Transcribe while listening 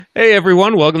Hey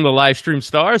everyone, welcome to Livestream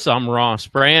Stars. I'm Ross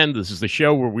Brand. This is the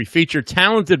show where we feature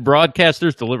talented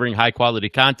broadcasters delivering high quality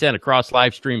content across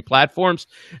live stream platforms.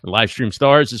 And Livestream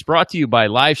Stars is brought to you by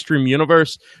Livestream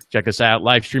Universe. Check us out,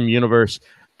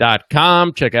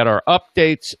 livestreamuniverse.com. Check out our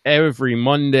updates every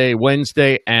Monday,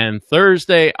 Wednesday, and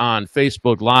Thursday on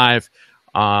Facebook Live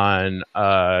on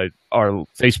our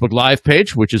Facebook Live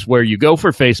page, which is where you go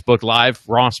for Facebook Live.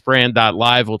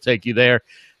 rossbrand.live will take you there.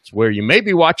 It's where you may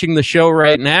be watching the show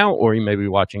right now, or you may be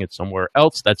watching it somewhere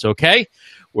else. That's okay.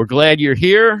 We're glad you're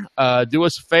here. Do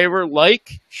us a favor,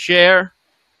 like, share,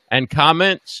 and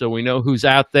comment so we know who's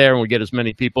out there and we get as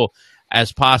many people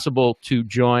as possible to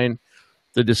join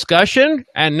the discussion.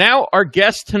 And now our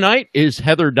guest tonight is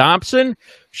Heather Dopson.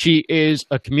 She is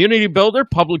a community builder,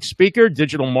 public speaker,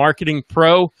 digital marketing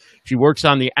pro. She works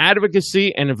on the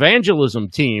advocacy and evangelism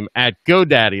team at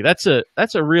GoDaddy.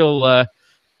 That's a real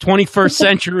 21st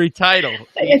century title.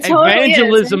 It totally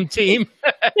Evangelism team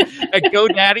at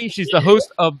GoDaddy. She's the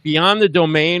host of Beyond the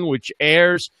Domain, which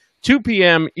airs 2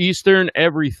 p.m. Eastern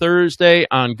every Thursday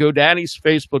on GoDaddy's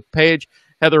Facebook page.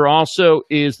 Heather also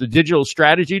is the digital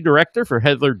strategy director for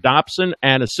Heather Dopson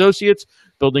and Associates,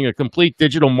 building a complete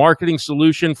digital marketing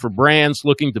solution for brands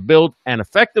looking to build and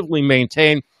effectively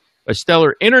maintain a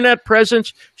stellar internet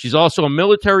presence. She's also a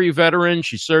military veteran.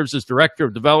 She serves as director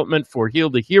of development for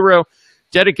Heal the Hero,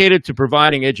 dedicated to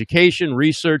providing education,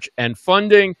 research, and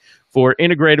funding for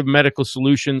integrative medical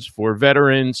solutions for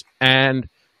veterans and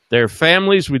their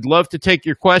families. We'd love to take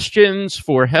your questions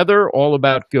for Heather, all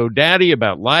about GoDaddy,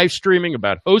 about live streaming,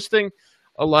 about hosting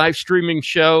a live streaming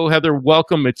show. Heather,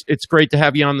 welcome. It's great to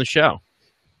have you on the show.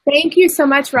 Thank you so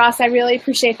much, Ross. I really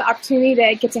appreciate the opportunity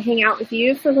to get to hang out with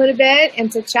you for a little bit and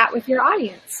to chat with your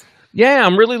audience. Yeah,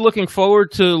 I'm really looking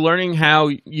forward to learning how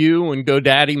you and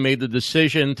GoDaddy made the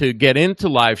decision to get into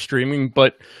live streaming.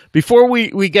 But before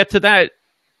we get to that,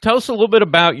 tell us a little bit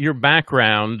about your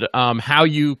background, how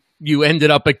you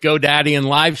ended up at GoDaddy and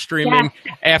live streaming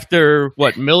after,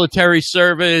 military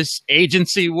service,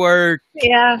 agency work,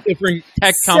 different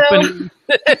tech companies.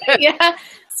 Yeah.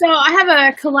 So I have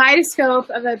a kaleidoscope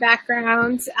of a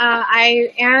background.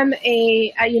 I am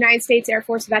a United States Air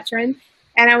Force veteran.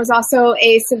 And I was also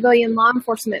a civilian law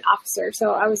enforcement officer,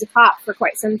 so I was a cop for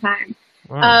quite some time.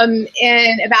 Wow.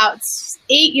 And about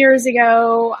 8 years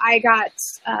ago, I got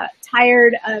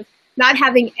tired of not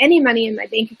having any money in my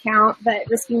bank account, but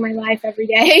risking my life every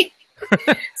day.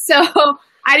 So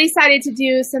I decided to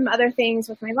do some other things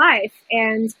with my life.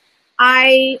 And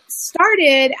I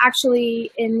started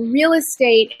actually in real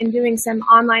estate and doing some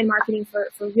online marketing for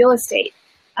real estate.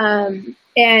 And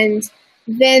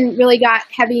then really got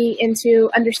heavy into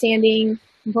understanding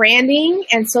branding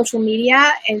and social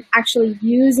media and actually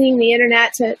using the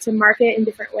internet to market in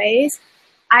different ways.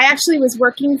 I actually was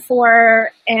working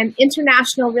for an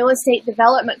international real estate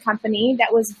development company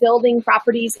that was building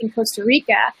properties in Costa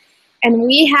Rica. And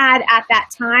we had at that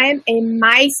time a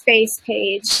MySpace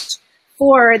page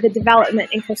for the development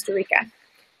in Costa Rica.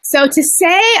 So to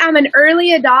say I'm an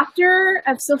early adopter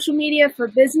of social media for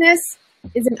business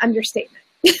is an understatement.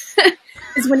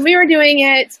 Because when we were doing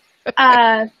it,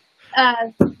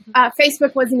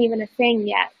 Facebook wasn't even a thing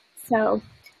yet. So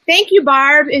thank you,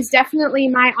 Barb. It's definitely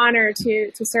my honor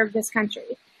to serve this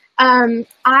country.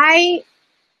 I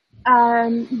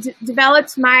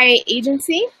developed my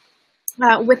agency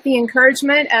with the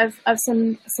encouragement of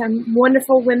some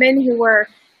wonderful women who were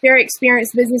very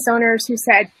experienced business owners who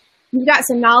said, you've got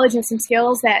some knowledge and some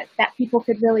skills that people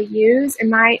could really use. And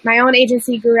my own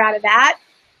agency grew out of that.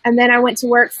 And then I went to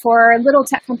work for a little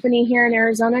tech company here in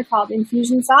Arizona called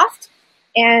Infusionsoft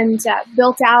and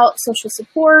built out social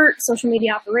support, social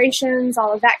media operations,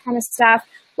 all of that kind of stuff,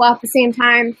 while at the same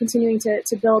time continuing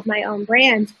to build my own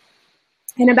brand.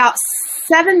 And about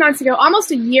 7 months ago, almost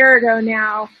a year ago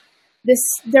now, I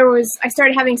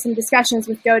started having some discussions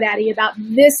with GoDaddy about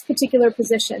this particular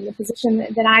position, the position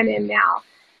that I'm in now,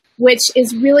 which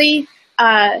is really,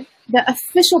 the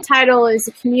official title is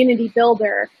a community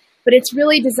builder, but it's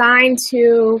really designed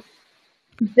to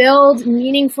build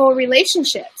meaningful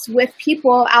relationships with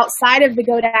people outside of the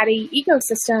GoDaddy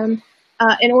ecosystem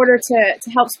in order to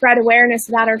help spread awareness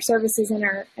about our services and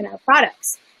our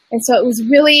products. And so it was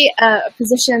really a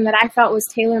position that I felt was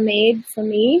tailor-made for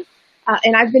me.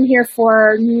 And I've been here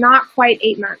for not quite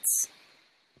 8 months.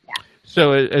 Yeah.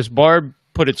 So as Barb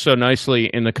put it so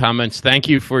nicely in the comments, thank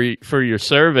you for your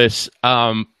service.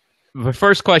 The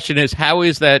first question is, how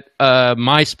is that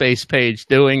MySpace page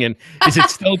doing, and is it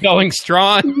still going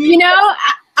strong?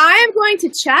 I am going to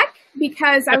check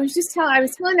because I was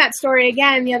telling that story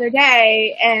again the other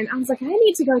day, and I was like, I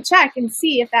need to go check and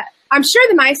see if that. I'm sure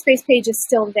the MySpace page is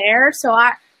still there, so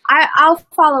I I'll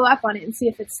follow up on it and see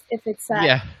if it's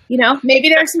maybe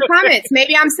there's some comments.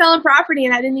 Maybe I'm selling property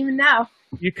and I didn't even know.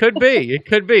 You could be. It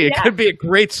could be. It could be a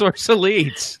great source of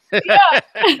leads.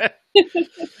 Yeah.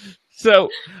 So,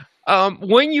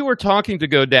 when you were talking to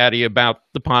GoDaddy about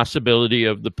the possibility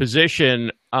of the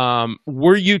position,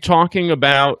 were you talking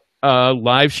about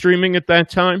live streaming at that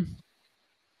time?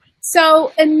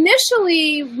 So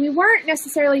initially, we weren't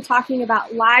necessarily talking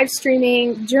about live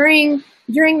streaming during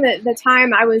the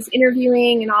time I was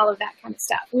interviewing and all of that kind of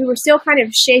stuff. We were still kind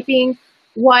of shaping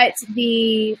what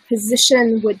the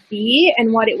position would be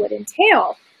and what it would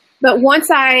entail. But once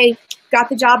I got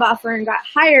the job offer and got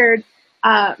hired,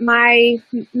 my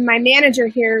manager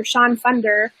here, Sean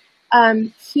Funder,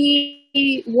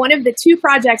 one of the two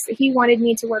projects that he wanted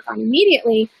me to work on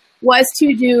immediately was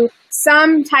to do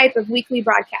some type of weekly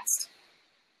broadcast.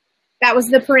 That was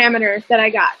the parameter that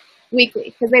I got, weekly,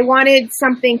 because they wanted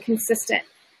something consistent.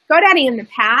 GoDaddy in the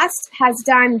past has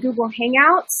done Google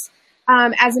Hangouts.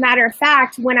 As a matter of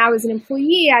fact, when I was an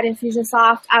employee at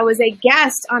Infusionsoft, I was a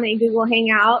guest on a Google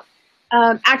Hangout,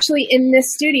 actually in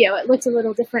this studio. It looked a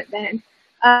little different then.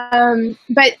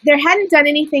 But there hadn't done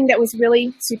anything that was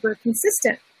really super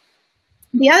consistent.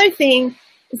 The other thing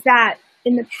is that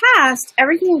in the past,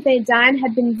 everything that they'd done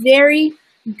had been very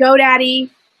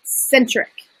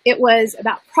GoDaddy-centric. It was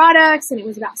about products, and it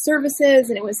was about services,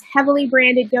 and it was heavily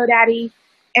branded GoDaddy,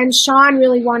 and Sean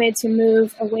really wanted to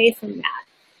move away from that.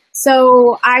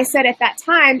 So I said at that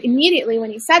time, immediately when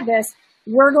he said this,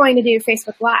 we're going to do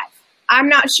Facebook Live. I'm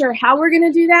not sure how we're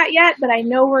going to do that yet, but I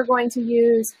know we're going to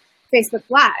use Facebook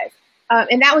Live.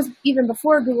 And that was even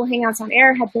before Google Hangouts on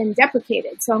Air had been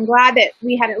deprecated. So I'm glad that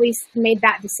we had at least made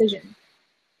that decision.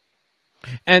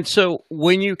 And so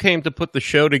when you came to put the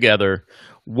show together,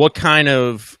 what kind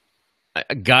of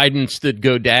guidance did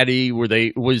GoDaddy,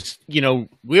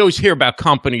 we always hear about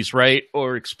companies, right?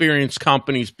 Or experienced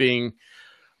companies being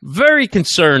very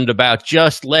concerned about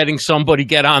just letting somebody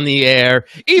get on the air,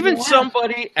 even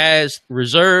somebody as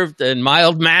reserved and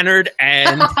mild-mannered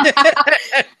and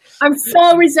I'm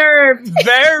so reserved.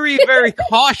 Very, very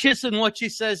cautious in what she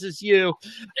says is you.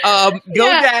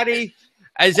 GoDaddy,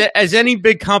 as any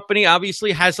big company,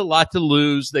 obviously has a lot to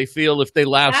lose. They feel if they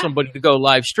allow somebody to go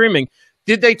live streaming.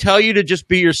 Did they tell you to just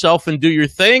be yourself and do your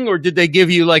thing, or did they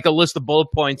give you like a list of bullet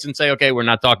points and say, okay, we're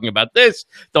not talking about this,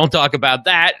 don't talk about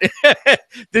that.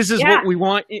 This is what we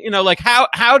want. Like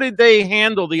how did they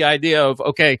handle the idea of,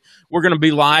 okay, we're going to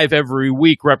be live every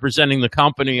week representing the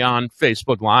company on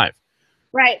Facebook Live?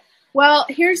 Right. Well,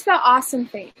 here's the awesome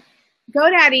thing.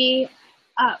 GoDaddy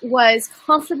was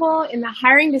comfortable in the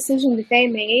hiring decision that they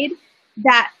made,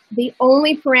 that the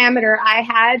only parameter I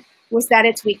had was that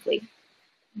it's weekly.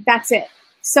 That's it.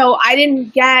 So I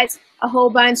didn't get a whole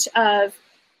bunch of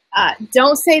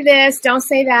don't say this, don't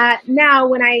say that. Now,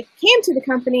 when I came to the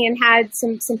company and had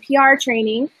some PR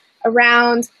training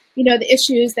around, the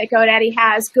issues that GoDaddy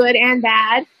has, good and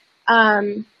bad,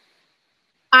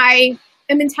 I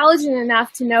am intelligent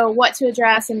enough to know what to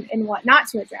address and what not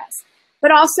to address.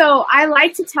 But also, I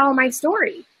like to tell my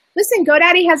story. Listen,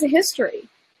 GoDaddy has a history,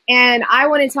 and I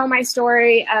want to tell my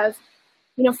story of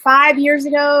 5 years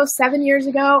ago, 7 years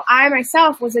ago, I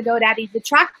myself was a GoDaddy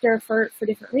detractor for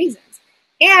different reasons.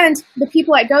 And the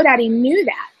people at GoDaddy knew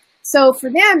that. So for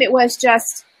them, it was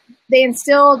just, they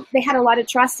had a lot of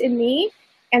trust in me,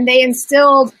 and they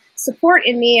instilled support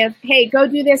in me of, hey, go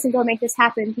do this and go make this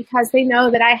happen, because they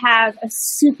know that I have a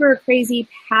super crazy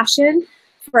passion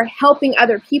for helping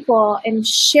other people and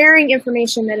sharing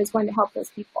information that is going to help those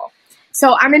people.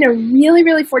 So I'm in a really,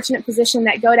 really fortunate position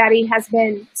that GoDaddy has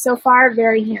been so far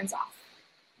very hands-off.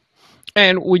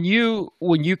 And when you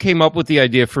came up with the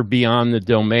idea for Beyond the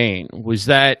Domain, was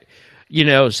that,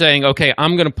 saying, okay,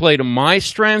 I'm going to play to my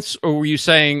strengths, or were you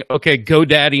saying, okay,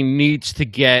 GoDaddy needs to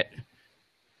get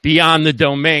beyond the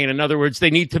domain? In other words, they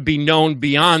need to be known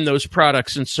beyond those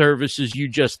products and services you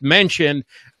just mentioned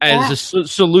as a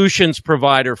solutions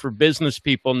provider for business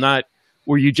people, not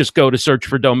where you just go to search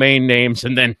for domain names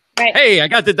and then, hey, I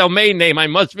got the domain name, I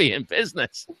must be in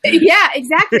business. Yeah,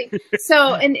 exactly.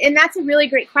 So, and that's a really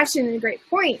great question and a great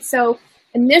point. So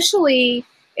initially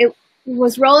it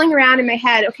was rolling around in my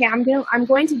head, okay, I'm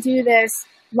going to do this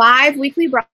live weekly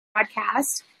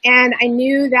broadcast. And I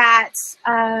knew that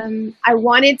I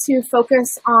wanted to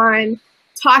focus on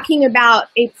talking about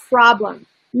a problem,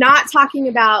 not talking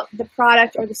about the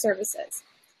product or the services.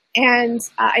 And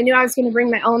I knew I was going to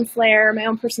bring my own flair, my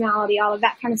own personality, all of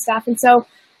that kind of stuff. And so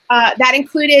that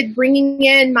included bringing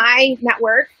in my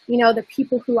network, the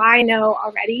people who I know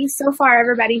already. So far,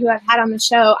 everybody who I've had on the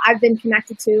show, I've been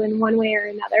connected to in one way or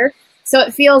another. So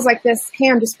it feels like this, hey,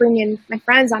 I'm just bringing my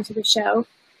friends onto the show.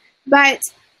 But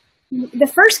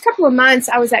the first couple of months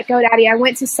I was at GoDaddy, I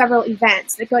went to several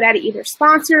events that GoDaddy either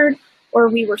sponsored or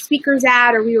we were speakers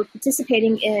at or we were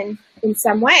participating in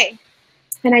some way.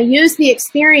 And I used the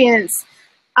experience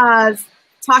of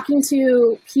talking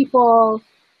to people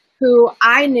who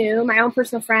I knew, my own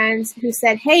personal friends, who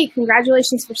said, hey,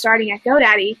 congratulations for starting at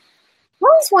GoDaddy. I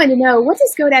always wanted to know, what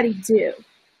does GoDaddy do?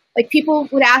 Like, people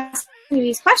would ask me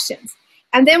these questions.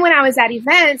 And then when I was at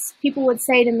events, people would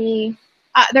say to me,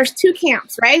 there's two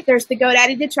camps, right? There's the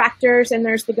GoDaddy detractors and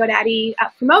there's the GoDaddy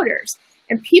promoters.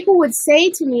 And people would say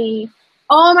to me,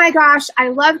 oh my gosh, I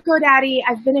love GoDaddy.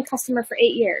 I've been a customer for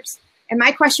 8 years. And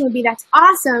my question would be, that's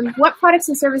awesome. What products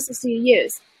and services do you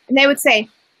use? And they would say,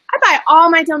 I buy all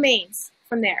my domains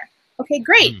from there. Okay,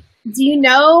 great. Do you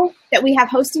know that we have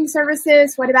hosting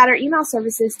services? What about our email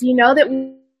services? Do you know that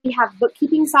we have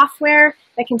bookkeeping software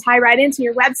that can tie right into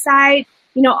your website?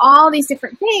 You know, all these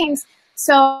different things.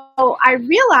 So I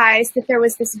realized that there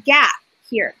was this gap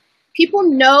here. People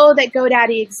know that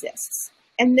GoDaddy exists.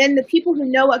 And then the people who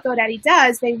know what GoDaddy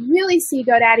does, they really see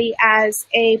GoDaddy as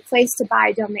a place to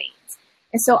buy domains.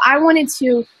 And so I wanted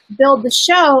to build the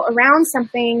show around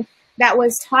something that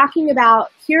was talking about,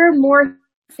 here are more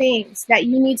things that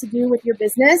you need to do with your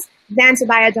business than to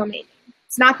buy a domain name.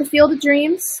 It's not the field of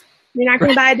dreams. You're not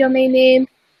going to buy a domain name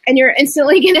and you're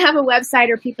instantly going to have a website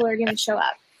or people are going to show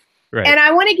up. Right. And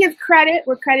I want to give credit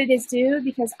where credit is due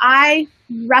because I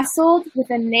wrestled with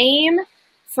a name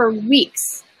for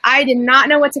weeks. I did not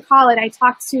know what to call it. I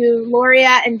talked to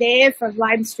Loria and Dave from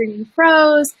Livestreaming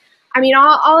Pros. I mean,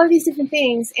 all of these different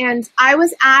things. And I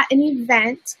was at an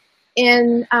event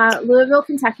in Louisville,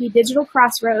 Kentucky, Digital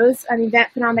Crossroads, an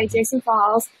event put on by Jason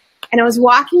Falls. And I was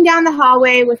walking down the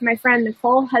hallway with my friend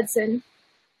Nicole Hudson.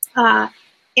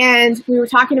 And we were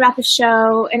talking about the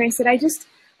show. And I said, I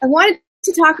want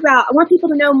people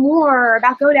to know more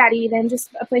about GoDaddy than just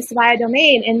a place to buy a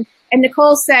domain. And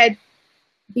Nicole said,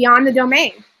 beyond the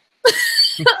domain.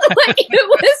 Like, it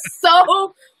was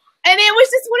so, and it was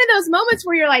just one of those moments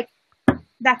where you're like,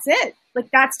 that's it. Like,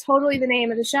 that's totally the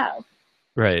name of the show.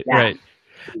 Right, yeah. Right.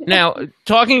 Now,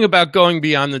 talking about going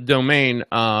beyond the domain,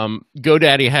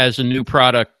 GoDaddy has a new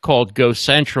product called Go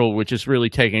Central, which is really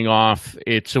taking off.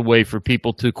 It's a way for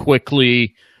people to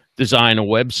quickly design a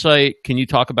website. Can you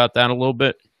talk about that a little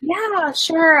bit? Yeah,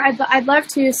 sure. I'd love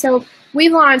to. So we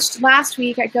launched last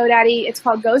week at GoDaddy. It's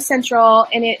called Go Central,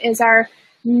 and it is our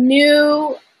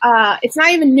new, it's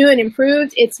not even new and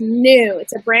improved, it's new.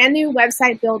 It's a brand new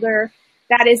website builder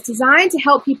that is designed to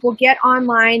help people get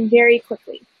online very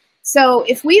quickly. So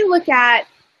if we look at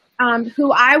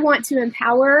who I want to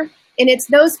empower, and it's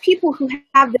those people who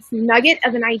have this nugget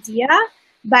of an idea,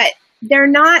 but they're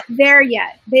not there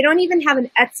yet. They don't even have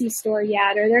an Etsy store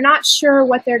yet, or they're not sure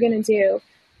what they're going to do.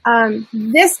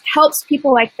 This helps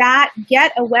people like that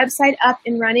get a website up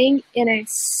and running in a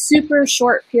super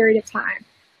short period of time.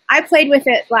 I played with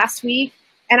it last week,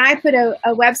 and I put a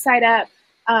website up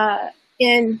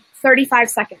in 35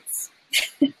 seconds.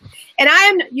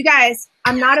 And you guys,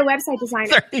 I'm not a website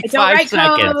designer. I don't write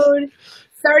code.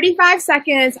 35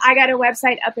 seconds, I got a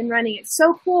website up and running. It's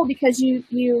so cool because you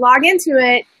log into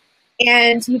it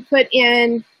and you put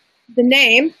in the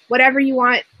name, whatever you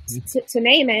want to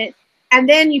name it, and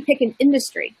then you pick an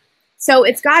industry. So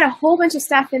it's got a whole bunch of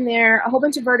stuff in there, a whole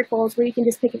bunch of verticals where you can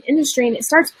just pick an industry and it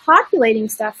starts populating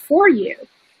stuff for you.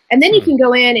 And then you can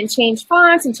go in and change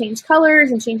fonts and change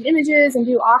colors and change images and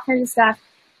do all kinds of stuff.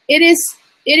 It is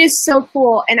so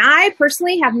cool. And I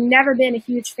personally have never been a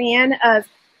huge fan of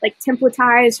like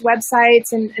templatized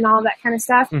websites and all that kind of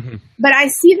stuff. Mm-hmm. But I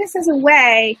see this as a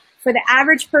way for the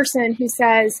average person who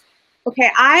says,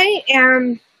 okay, I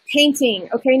am painting.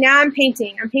 Okay, now I'm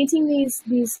painting. I'm painting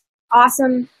these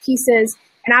awesome pieces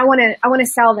and I want to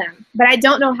sell them. But I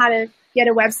don't know how to get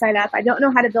a website up. I don't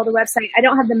know how to build a website. I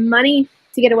don't have the money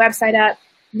to get a website up.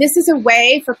 This is a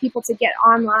way for people to get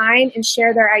online and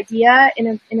share their idea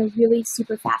in a really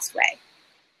super fast way.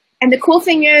 And the cool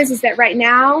thing is that right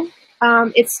now,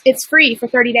 it's free for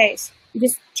 30 days. You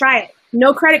just try it.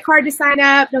 No credit card to sign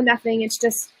up, no nothing. It's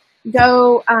just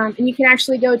go, and you can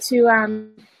actually go to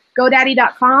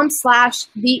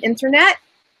GoDaddy.com/the-internet,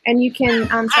 and you can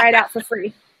try it out for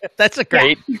free. That's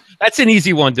that's an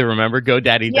easy one to remember.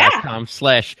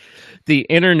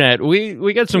 GoDaddy.com/the-internet.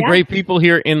 We got some great people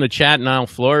here in the chat. Niall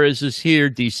Flores is here.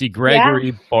 DC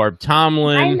Gregory, Barb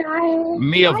Tomlin. Hi, Niall.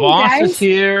 Mia Voss is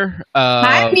here.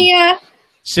 Hi, Mia.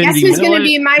 Cindy Guess who's going to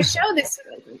be in my show this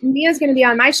week? Mia's going to be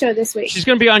on my show this week. She's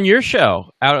going to be on your show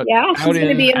out she's going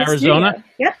to be in Arizona.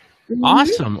 Yep.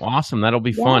 Mm-hmm. Awesome. That'll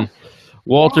be fun.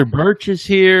 Walter Birch is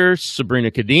here. Sabrina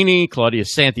Cadini, Claudia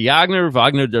Santiago,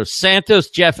 Wagner dos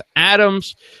Santos, Jeff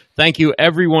Adams. Thank you,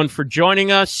 everyone, for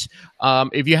joining us.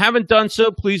 If you haven't done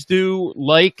so, please do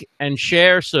like and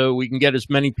share so we can get as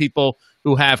many people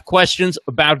who have questions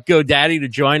about GoDaddy to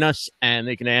join us, and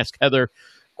they can ask Heather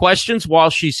questions while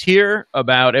she's here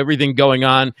about everything going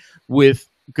on with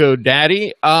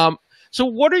GoDaddy. So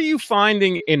what are you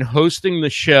finding in hosting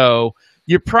the show?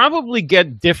 You probably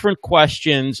get different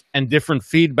questions and different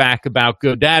feedback about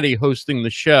GoDaddy hosting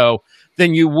the show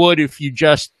than you would if you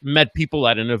just met people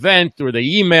at an event or they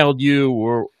emailed you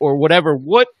or whatever.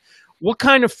 What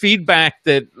kind of feedback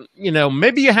that,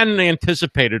 maybe you hadn't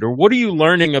anticipated, or what are you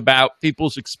learning about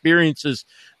people's experiences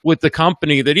with the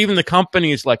company that even the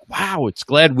company is like, wow, it's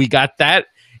glad we got that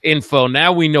info.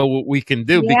 Now we know what we can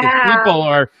do, because people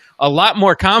are a lot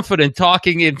more confident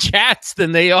talking in chats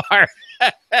than they are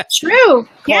true.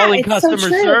 calling customer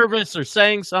service or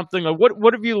saying something.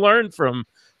 What have you learned from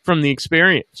the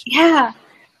experience? Yeah.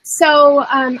 So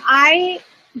I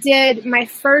did my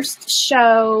first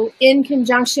show in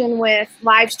conjunction with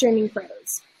Livestreaming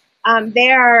Pros. They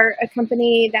are a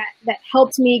company that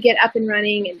helped me get up and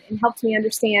running and helped me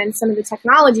understand some of the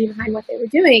technology behind what they were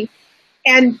doing.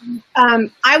 And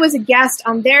I was a guest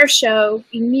on their show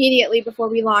immediately before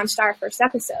we launched our first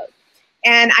episode.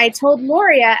 And I told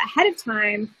Loria ahead of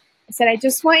time, I said, I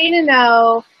just want you to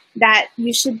know that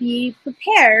you should be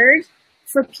prepared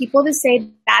for people to say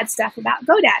bad stuff about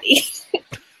GoDaddy.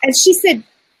 And she said,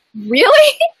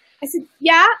 really? I said,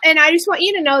 yeah. And I just want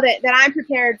you to know that I'm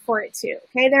prepared for it too.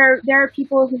 Okay. There are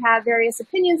people who have various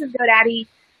opinions of GoDaddy.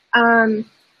 And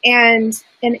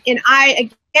I,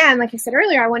 again, like I said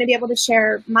earlier, I want to be able to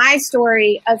share my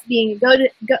story of being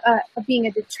of being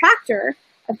a detractor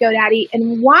of GoDaddy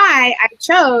and why I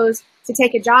chose to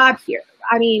take a job here.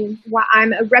 I mean, why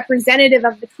I'm a representative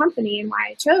of the company and why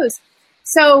I chose.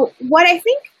 So what I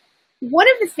think one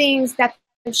of the things that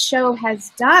the show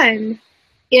has done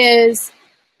is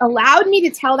allowed me to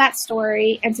tell that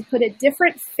story and to put a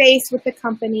different face with the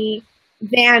company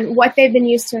than what they've been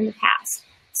used to in the past.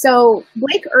 So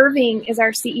Blake Irving is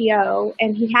our CEO,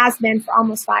 and he has been for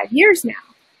almost 5 years now.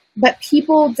 But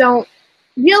people don't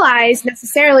realize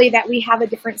necessarily that we have a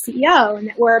different CEO and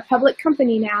that we're a public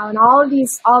company now, and all of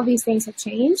these things have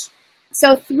changed.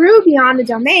 So through Beyond the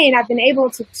Domain, I've been able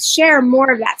to share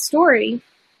more of that story.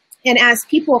 And as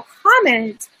people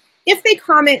comment, if they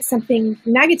comment something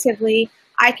negatively,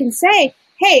 I can say,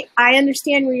 hey, I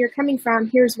understand where you're coming from.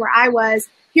 Here's where I was.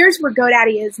 Here's where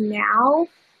GoDaddy is now.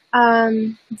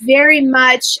 Very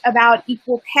much about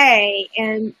equal pay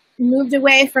and moved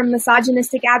away from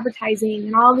misogynistic advertising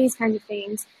and all these kinds of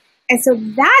things. And so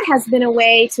that has been a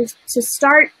way to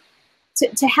start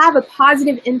to have a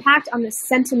positive impact on the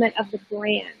sentiment of the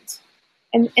brand.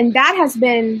 And that has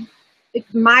been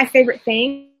my favorite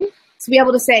thing, to be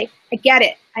able to say, I get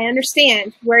it. I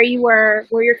understand where you were,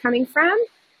 where you're coming from,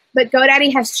 but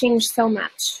GoDaddy has changed so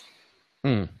much.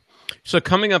 So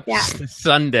coming up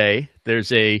Sunday,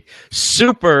 there's a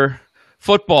super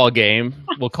football game.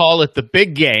 We'll call it the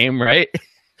big game, right?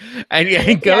 And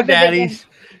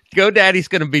GoDaddy's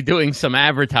going to be doing some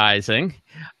advertising.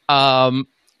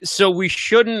 So we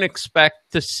shouldn't expect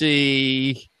to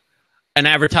see an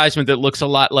advertisement that looks a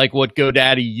lot like what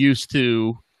GoDaddy used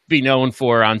to be known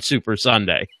for on Super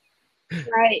Sunday.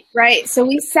 Right. So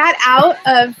we sat out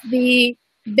of the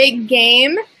big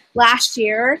game last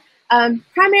year,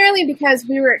 primarily because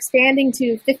we were expanding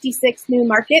to 56 new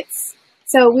markets.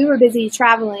 So we were busy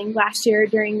traveling last year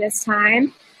during this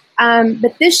time.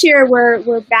 But this year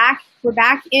we're back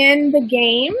in the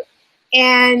game,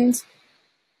 and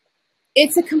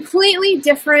it's a completely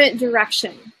different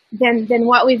direction than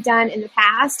what we've done in the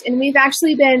past. And we've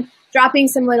actually been dropping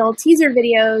some little teaser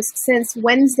videos since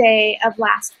Wednesday of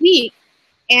last week.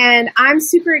 And I'm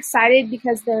super excited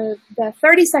because the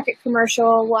 30-second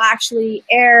commercial will actually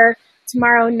air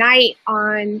tomorrow night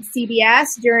on CBS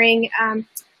during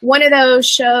one of those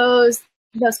shows,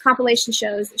 those compilation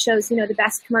shows that shows, the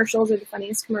best commercials or the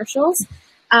funniest commercials.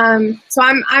 So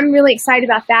I'm really excited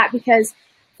about that, because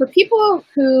for people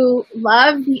who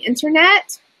love the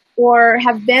internet or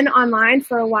have been online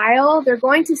for a while, they're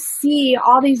going to see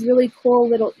all these really cool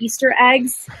little Easter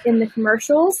eggs in the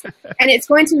commercials. And it's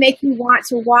going to make you want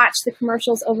to watch the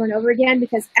commercials over and over again,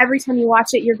 because every time you watch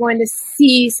it, you're going to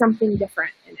see something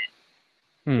different in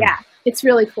it. Yeah, it's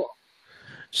really cool.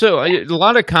 So a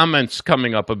lot of comments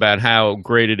coming up about how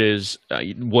great it is,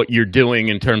 what you're doing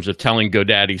in terms of telling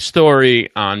GoDaddy's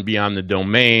story on Beyond the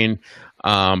Domain.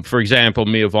 For example,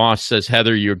 Mia Voss says,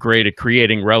 Heather, you're great at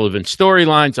creating relevant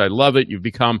storylines. I love it. You've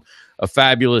become a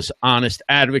fabulous, honest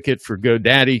advocate for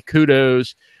GoDaddy.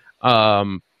 Kudos.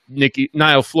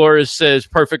 Niall Flores says,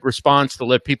 perfect response to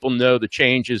let people know the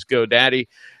change is GoDaddy.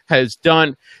 has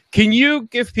done. Can you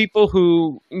give people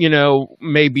who,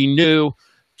 may be new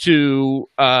to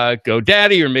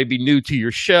GoDaddy or maybe new to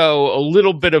your show a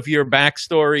little bit of your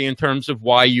backstory in terms of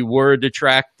why you were a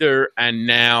detractor and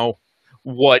now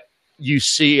what you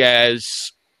see as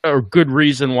a good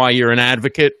reason why you're an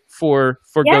advocate for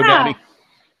GoDaddy?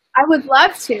 I would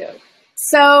love to.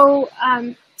 So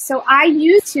I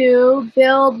used to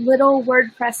build little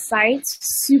WordPress sites,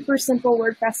 super simple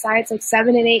WordPress sites, like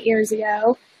 7 and 8 years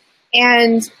ago.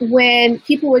 And when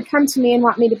people would come to me and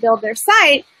want me to build their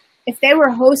site, if they were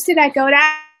hosted at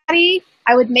GoDaddy,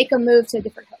 I would make a move to a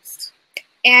different host.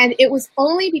 And it was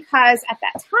only because at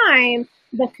that time,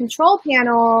 the control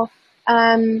panel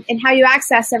and how you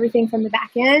access everything from the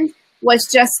back end was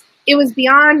just, it was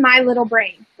beyond my little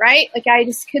brain, right? Like I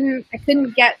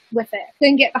couldn't get with it,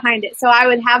 couldn't get behind it. So I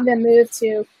would have them move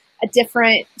to a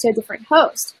different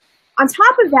host. On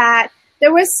top of that,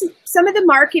 there was some of the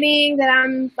marketing that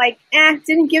I'm like,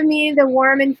 didn't give me the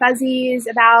warm and fuzzies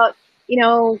about,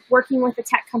 working with a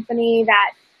tech company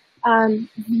that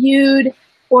viewed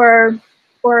or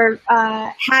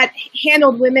had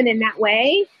handled women in that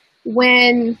way.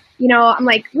 When, I'm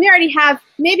like, we already have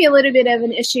maybe a little bit of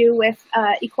an issue with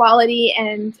equality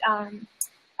and,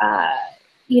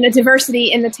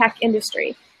 diversity in the tech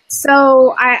industry.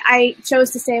 So I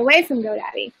chose to stay away from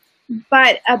GoDaddy.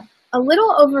 But a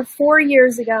little over 4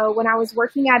 years ago, when I was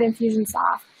working at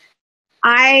Infusionsoft,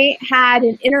 I had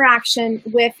an interaction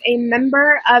with a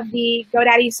member of the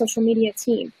GoDaddy social media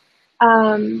team.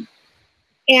 And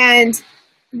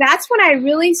that's when I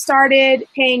really started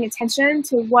paying attention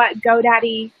to what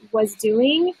GoDaddy was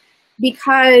doing,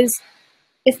 because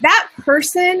if that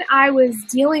person I was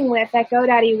dealing with at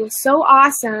GoDaddy was so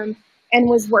awesome and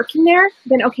was working there,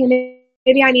 then okay,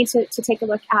 maybe I need to take a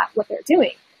look at what they're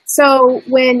doing. So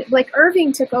when Blake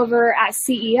Irving took over as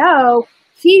CEO,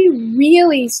 he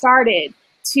really started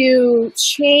to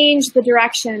change the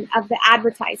direction of the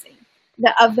advertising,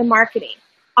 of the marketing.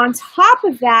 On top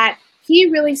of that, he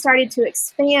really started to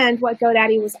expand what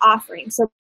GoDaddy was offering.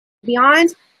 So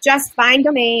beyond just buying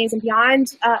domains and beyond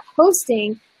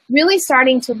hosting, really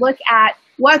starting to look at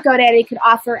what GoDaddy could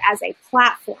offer as a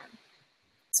platform.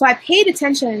 So I paid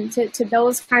attention to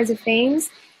those kinds of things.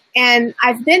 And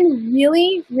I've been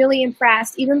really, really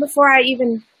impressed, even before I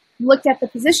even looked at the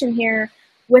position here,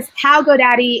 with how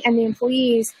GoDaddy and the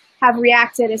employees have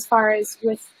reacted as far as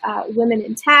with women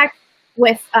in tech,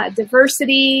 with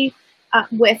diversity,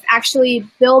 with actually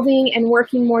building and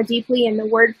working more deeply in the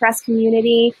WordPress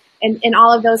community and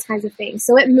all of those kinds of things.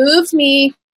 So it moved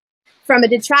me from a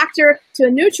detractor to a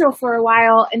neutral for a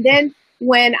while. And then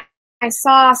when I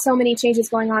saw so many changes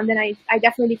going on, then I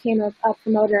definitely became a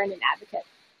promoter and an advocate.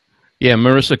 Yeah,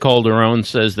 Marissa Calderon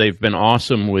says they've been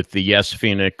awesome with the Yes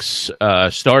Phoenix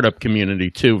startup community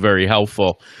too, very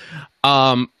helpful.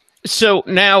 So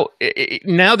now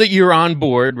that you're on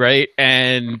board, right,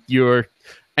 and you're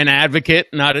an advocate,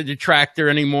 not a detractor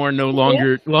anymore, no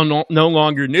longer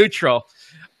neutral.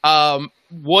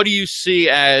 What do you see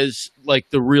as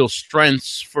like the real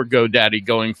strengths for GoDaddy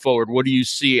going forward? What do you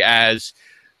see as,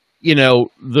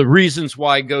 the reasons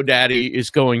why GoDaddy is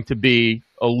going to be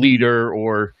a leader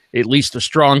or at least a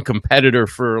strong competitor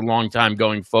for a long time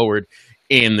going forward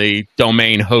in the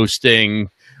domain hosting,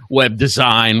 web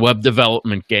design, web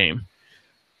development game?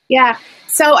 Yeah,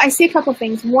 so I see a couple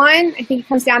things. One, I think it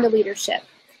comes down to leadership.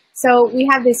 So we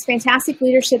have this fantastic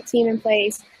leadership team in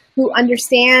place who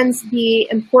understands the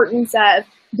importance of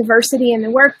diversity in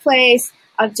the workplace,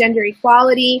 of gender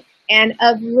equality, and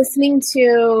of listening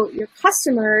to your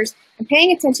customers and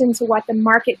paying attention to what the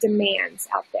market demands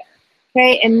out there,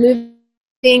 okay? And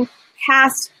moving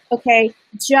past,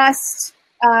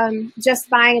 just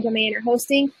buying a domain or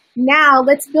hosting. Now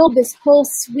let's build this whole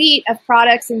suite of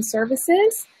products and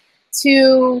services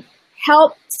to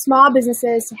help small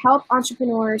businesses, to help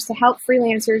entrepreneurs, to help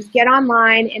freelancers get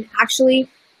online and actually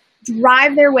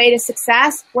drive their way to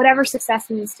success, whatever success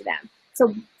means to them.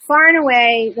 So far and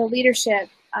away, the leadership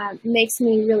makes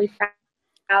me really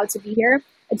proud to be here.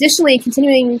 Additionally,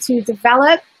 continuing to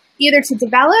develop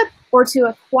or to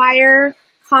acquire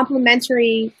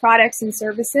complementary products and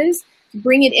services to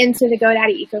bring it into the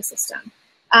GoDaddy ecosystem.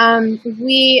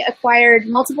 We acquired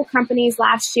multiple companies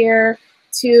last year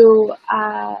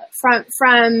from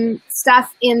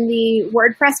stuff in the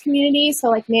WordPress community. So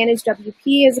like Managed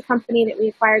WP is a company that we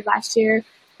acquired last year.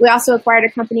 We also acquired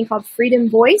a company called Freedom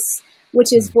Voice,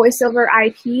 which is voice over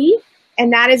IP.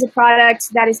 And that is a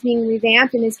product that is being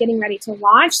revamped and is getting ready to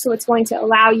launch. So it's going to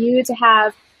allow you to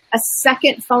have a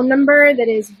second phone number that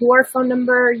is your phone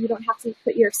number. You don't have to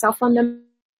put your cell phone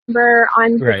number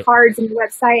on the cards and the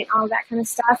website and all that kind of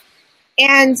stuff.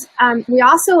 And we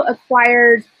also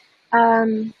acquired,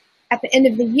 at the end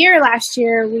of the year last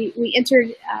year, we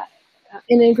entered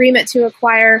an agreement to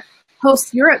acquire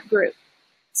Host Europe Group.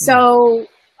 So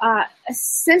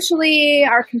essentially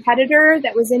our competitor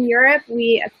that was in Europe,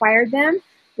 we acquired them,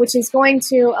 which is going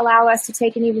to allow us to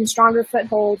take an even stronger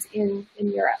foothold in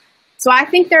Europe. So I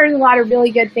think there's a lot of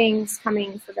really good things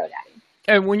coming for GoDaddy.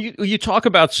 And when you talk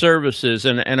about services,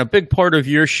 and a big part of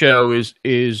your show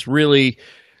is really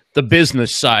the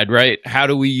business side, right? How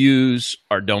do we use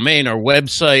our domain, our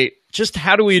website? Just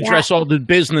how do we address all the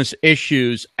business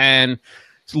issues? And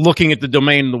looking at the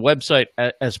domain and the website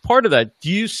as part of that, do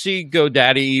you see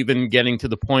GoDaddy even getting to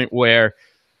the point where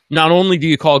not only do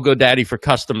you call GoDaddy for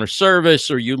customer service,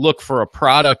 or you look for a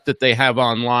product that they have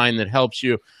online that helps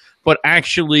you, but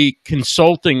actually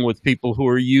consulting with people who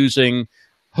are using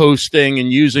hosting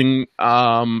and using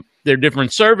their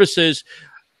different services,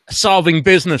 solving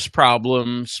business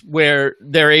problems where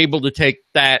they're able to take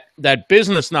that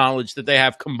business knowledge that they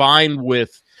have combined with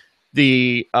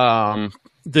the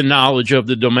knowledge of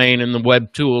the domain and the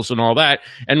web tools and all that,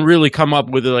 and really come up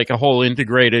with like a whole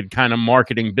integrated kind of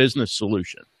marketing business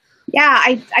solution?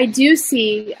 Yeah, I do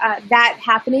see that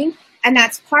happening. And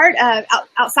that's part of,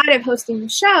 outside of hosting the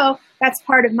show, that's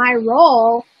part of my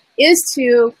role, is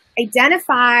to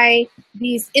identify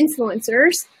these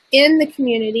influencers in the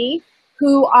community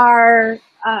who are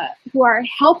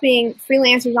helping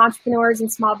freelancers, entrepreneurs,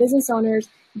 and small business owners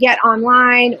get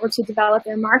online or to develop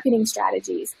their marketing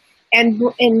strategies, and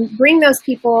bring those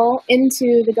people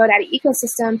into the GoDaddy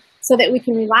ecosystem so that we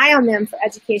can rely on them for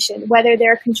education, whether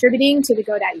they're contributing to the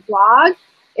GoDaddy blog,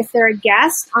 if they're a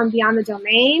guest on Beyond the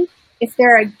Domain, if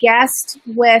they're a guest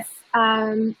with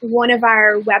one of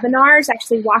our webinars,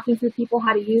 actually walking through people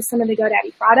how to use some of the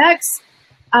GoDaddy products.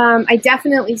 I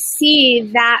definitely see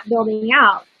that building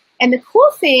out. And the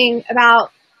cool thing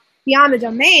about Beyond the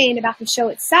Domain, about the show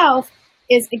itself,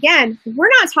 is, again, we're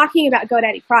not talking about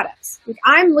GoDaddy products. Like,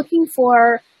 I'm looking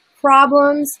for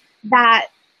problems,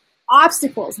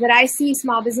 obstacles that I see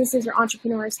small businesses or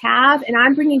entrepreneurs have, and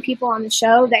I'm bringing people on the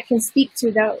show that can speak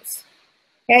to those.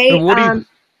 Okay.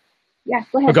 Yeah,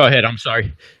 go ahead. Oh, go ahead. I'm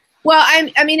sorry. Well,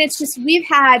 I mean, it's just we've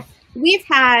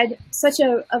had such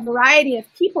a variety of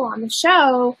people on the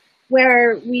show,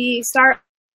 where we start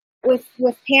with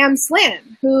Pam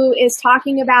Slim, who is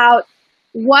talking about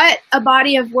what a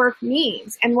body of work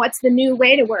means and what's the new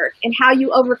way to work, and how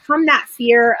you overcome that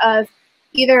fear of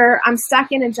either I'm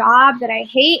stuck in a job that I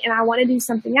hate and I want to do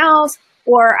something else,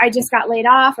 or I just got laid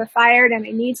off or fired and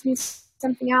I need to do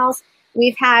something else.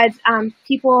 We've had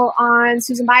people on,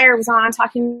 Susan Byer was on,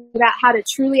 talking about how to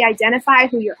truly identify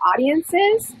who your audience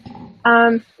is.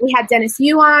 We had Dennis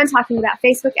Yu on talking about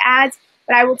Facebook ads.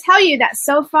 But I will tell you that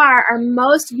so far, our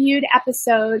most viewed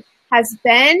episode has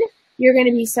been, you're going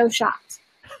to be so shocked.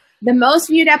 The most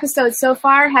viewed episode so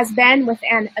far has been with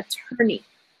an attorney.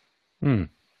 And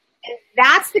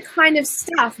that's the kind of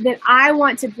stuff that I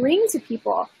want to bring to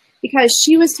people, because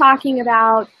she was talking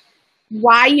about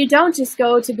why you don't just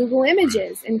go to Google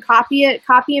Images and copy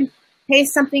and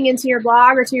paste something into your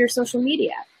blog or to your social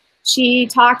media. She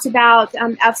talked about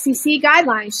FCC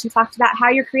guidelines. She talked about how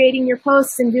you're creating your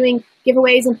posts and doing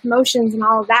giveaways and promotions and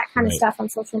all of that kind of stuff on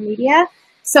social media.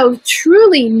 So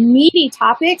truly meaty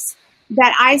topics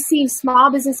that I see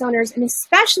small business owners, and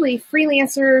especially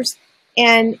freelancers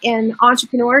and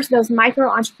entrepreneurs, those micro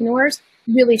entrepreneurs,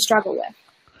 really struggle with.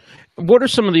 What are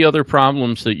some of the other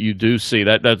problems that you do see?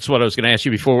 That's what I was going to ask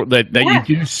you before, that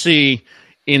you do see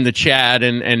in the chat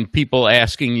and people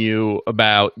asking you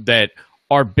about, that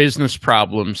are business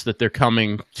problems that they're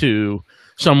coming to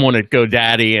someone at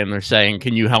GoDaddy and they're saying,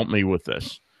 can you help me with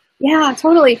this? Yeah,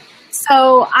 totally.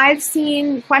 So I've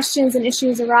seen questions and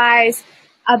issues arise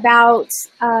about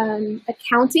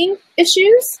accounting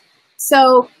issues.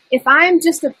 So if I'm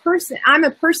just I'm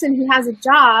a person who has a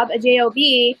job, a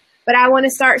JOB, but I want to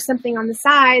start something on the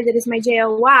side that is my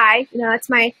JOY. You know,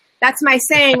 that's my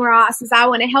saying, Ross, is I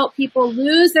want to help people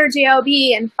lose their JOB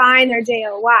and find their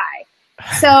JOY.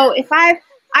 So if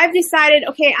I've decided,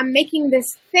 okay, I'm making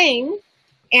this thing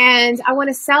and I want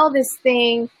to sell this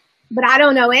thing, but I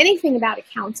don't know anything about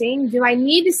accounting. Do I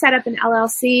need to set up an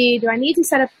LLC? Do I need to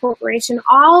set up a corporation?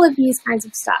 All of these kinds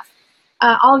of stuff,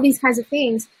 all of these kinds of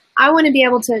things. I want to be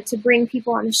able to bring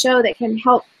people on the show that can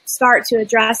help start to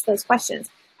address those questions.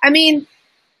 I mean,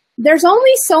 there's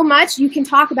only so much you can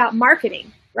talk about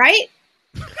marketing, right?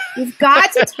 We've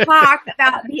got to talk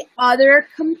about the other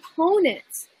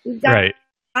components. We've got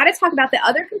to talk about the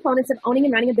other components of owning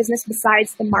and running a business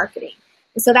besides the marketing.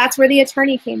 And so that's where the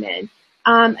attorney came in.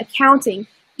 Accounting.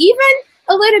 Even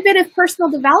a little bit of personal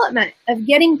development, of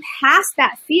getting past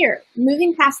that fear,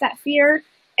 moving past that fear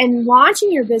and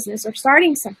launching your business or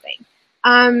starting something.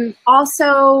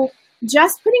 Also,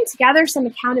 just putting together some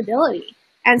accountability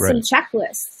and some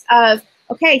checklists of,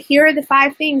 okay, here are the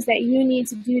 5 things that you need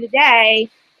to do today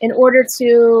in order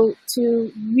to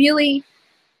really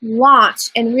launch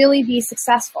and really be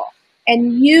successful.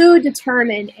 And you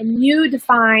determine and you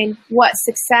define what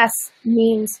success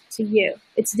means to you.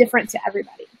 It's different to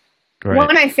everybody. Right. One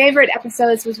of my favorite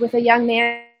episodes was with a young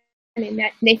man named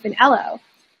Nathan Ello.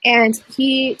 And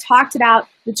he talked about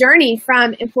the journey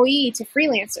from employee to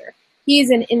freelancer.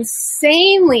 He's an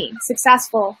insanely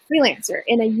successful freelancer.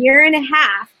 In a year and a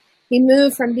half, he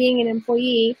moved from being an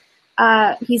employee,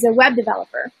 he's a web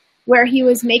developer, where he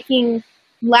was making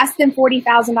less than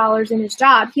 $40,000 in his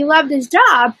job. He loved his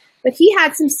job, but he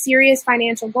had some serious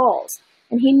financial goals.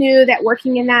 And he knew that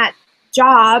working in that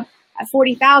job at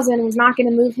 $40,000 was not going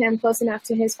to move him close enough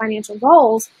to his financial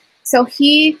goals. So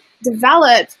he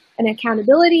developed an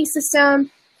accountability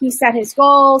system. He set his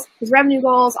goals, his revenue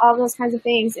goals, all those kinds of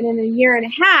things. And in a year and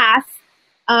a half,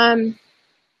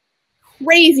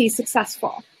 crazy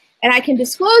successful. And I can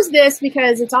disclose this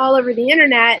because it's all over the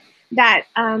internet that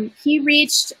he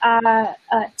reached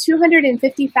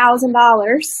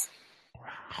 $250,000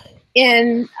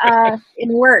 in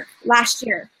work last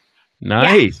year.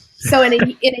 Nice. Yeah. So in a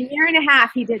year and a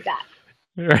half, he did that.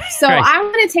 Right, so I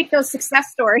want to take those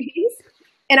success stories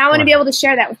and I want to be able to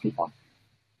share that with people.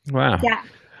 Wow. Yeah.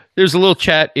 There's a little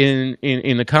chat in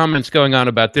the comments going on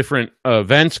about different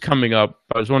events coming up.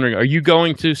 I was wondering, are you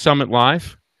going to Summit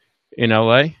Live in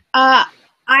LA? I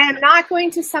am not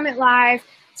going to Summit Live.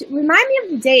 Remind me of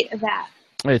the date of that.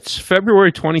 It's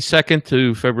February 22nd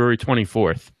to February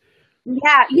 24th.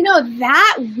 Yeah,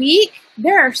 that week,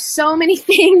 there are so many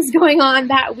things going on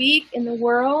that week in the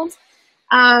world.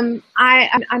 I'm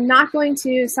not going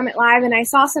to Summit Live, and I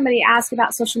saw somebody ask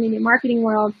about Social Media Marketing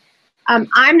World.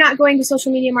 I'm not going to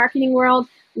Social Media Marketing World.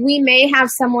 We may have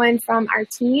someone from our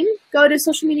team go to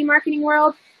Social Media Marketing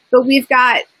World, but we've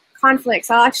got conflicts.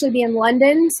 I'll actually be in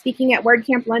London speaking at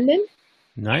WordCamp London.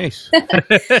 Nice. And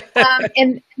then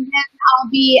I'll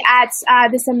be at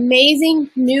this amazing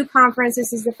new conference.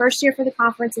 This is the first year for the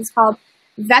conference. It's called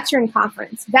Veteran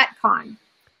Conference, VetCon.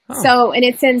 Oh. So, and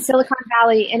it's in Silicon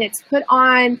Valley, and it's put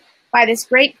on by this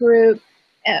great group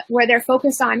where they're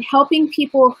focused on helping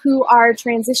people who are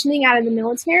transitioning out of the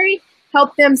military,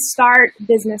 help them start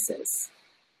businesses.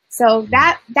 So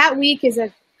that week is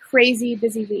a crazy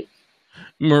busy week.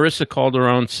 Marissa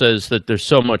Calderon says that there's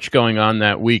so much going on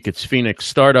that week. It's Phoenix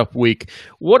Startup Week.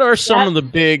 What are some of the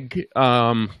big,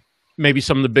 maybe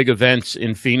some of the big events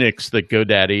in Phoenix that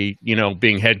GoDaddy,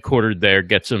 being headquartered there,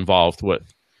 gets involved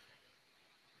with?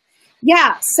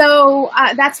 Yeah, so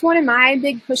that's one of my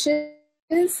big pushes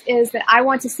is that I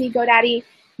want to see GoDaddy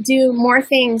do more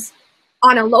things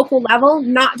on a local level,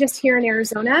 not just here in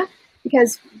Arizona,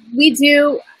 because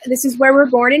this is where we're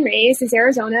born and raised, is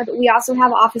Arizona, but we also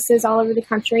have offices all over the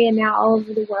country and now all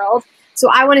over the world. So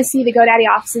I want to see the GoDaddy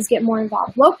offices get more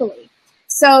involved locally.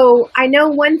 So I know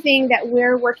one thing that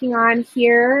we're working on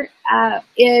here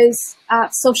is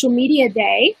Social Media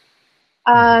Day,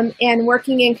 and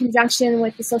working in conjunction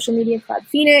with the Social Media Club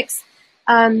Phoenix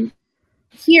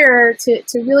here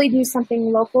to really do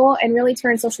something local and really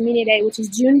turn Social Media Day, which is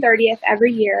June 30th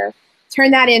every year,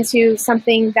 turn that into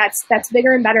something that's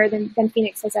bigger and better than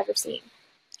Phoenix has ever seen.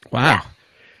 Wow. Yeah.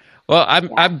 Well,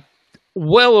 I'm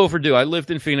well overdue. I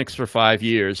lived in Phoenix for 5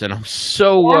 years, and I'm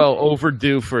so well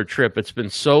overdue for a trip. It's been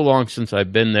so long since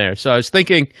I've been there. So I was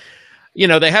thinking,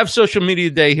 they have Social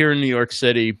Media Day here in New York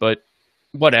City, but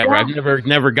whatever. Yeah. I've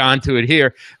never gone to it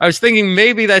here. I was thinking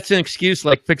maybe that's an excuse,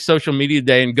 like pick Social Media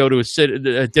Day and go to a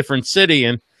different city.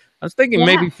 And I was thinking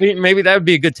maybe that would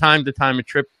be a good time to time a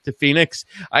trip to Phoenix.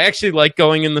 I actually like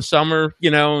going in the summer,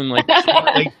 in like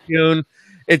late June.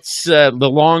 It's the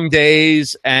long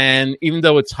days, and even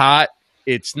though it's hot,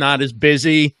 it's not as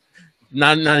busy.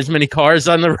 Not as many cars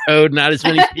on the road, not as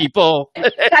many people.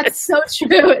 That's so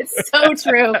true. It's so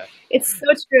true. It's so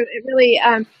true. It really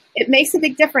it makes a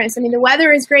big difference. I mean, the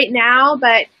weather is great now,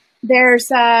 but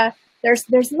there's a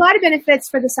lot of benefits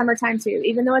for the summertime too,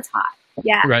 even though it's hot.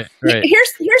 Yeah. Right.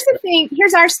 Here's the thing.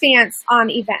 Here's our stance on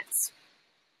events.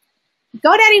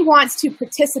 GoDaddy wants to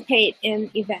participate in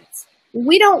events.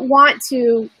 We don't want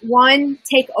to, 1,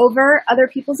 take over other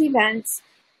people's events,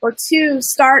 or 2,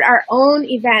 start our own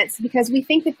events, because we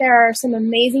think that there are some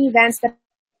amazing events that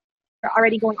are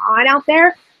already going on out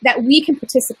there that we can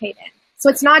participate in. So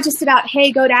it's not just about,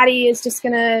 hey, GoDaddy is just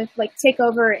going to take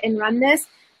over and run this.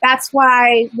 That's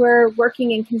why we're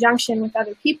working in conjunction with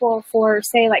other people for,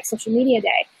 say, like Social Media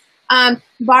Day.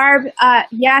 Barb,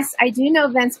 yes, I do know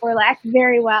Vince Orlek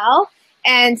very well.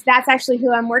 And that's actually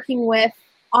who I'm working with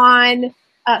on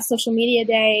Social Media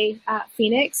Day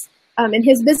Phoenix. And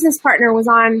his business partner was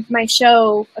on my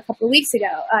show a couple of weeks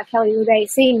ago. Kelly Lubay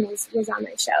Singh was on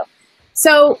my show.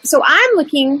 So I'm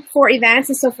looking for events.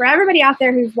 And so for everybody out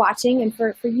there who's watching, and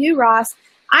for you, Ross,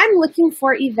 I'm looking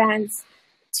for events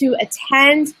to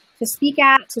attend, to speak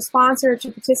at, to sponsor,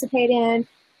 to participate in,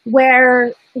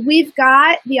 where we've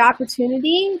got the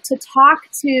opportunity to talk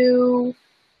to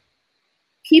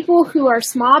people who are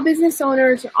small business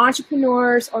owners or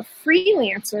entrepreneurs or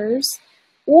freelancers,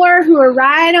 or who are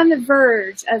right on the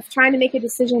verge of trying to make a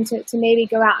decision to maybe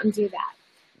go out and do that.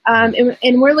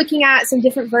 And we're looking at some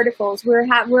different verticals. We're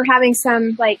having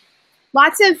some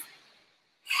lots of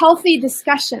healthy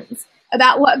discussions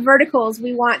about what verticals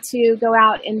we want to go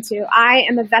out into. I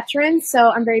am a veteran, so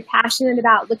I'm very passionate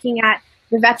about looking at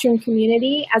the veteran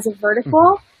community as a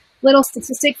vertical. Little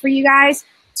statistic for you guys,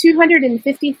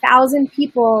 250,000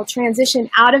 people transition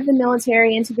out of the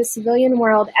military into the civilian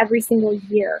world every single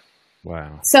year.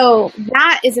 Wow. So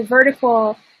that is a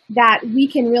vertical that we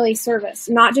can really service,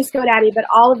 not just GoDaddy, but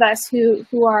all of us who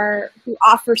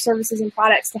offer services and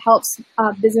products to help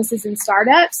businesses and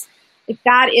startups.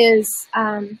 That's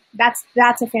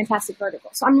a fantastic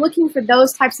vertical. So I'm looking for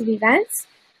those types of events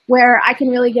where I can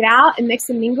really get out and mix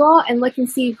and mingle and look and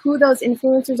see who those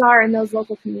influencers are in those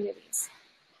local communities.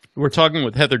 We're talking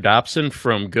with Heather Dopson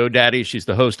from GoDaddy. She's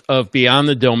the host of Beyond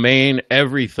the Domain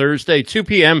every Thursday, 2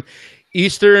 p.m.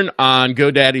 Eastern on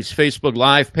GoDaddy's Facebook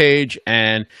Live page.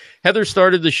 And Heather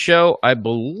started the show, I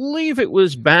believe it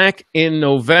was back in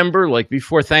November, like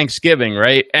before Thanksgiving,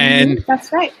 right? And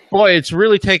that's right. Boy, it's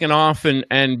really taken off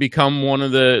and become one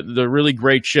of the really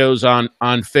great shows on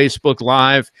Facebook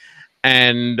Live.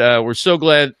 And we're so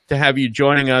glad to have you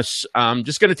joining us. I'm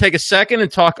just going to take a second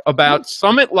and talk about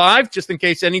Summit Live, just in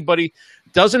case anybody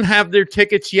doesn't have their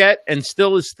tickets yet and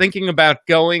still is thinking about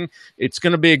going. It's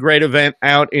going to be a great event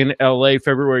out in LA,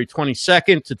 February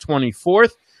 22nd to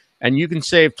 24th. And you can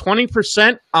save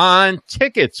 20% on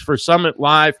tickets for Summit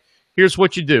Live. Here's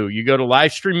what you do. You go to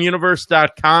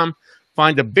livestreamuniverse.com,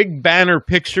 find a big banner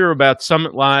picture about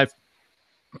Summit Live,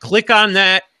 click on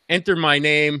that, enter my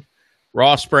name.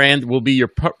 Ross Brand will be your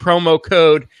promo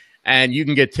code, and you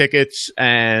can get tickets.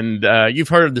 And you've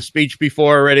heard of the speech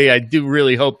before already. I do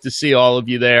really hope to see all of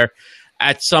you there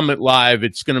at Summit Live.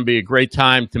 It's going to be a great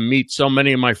time to meet so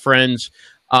many of my friends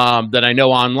that I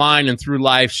know online and through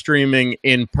live streaming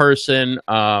in person.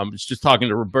 I was just talking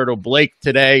to Roberto Blake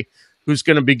today, who's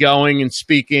going to be going and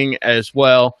speaking as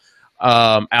well.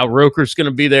 Al Roker's going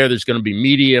to be there. There's going to be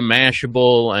media,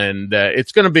 Mashable, and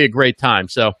it's going to be a great time.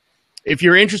 So if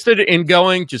you're interested in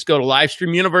going, just go to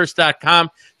livestreamuniverse.com,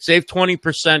 save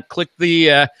 20%, click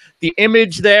the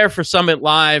image there for Summit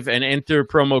Live, and enter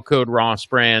promo code Ross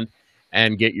Brand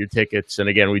and get your tickets. And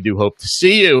again, we do hope to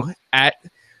see you at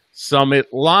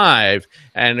Summit Live.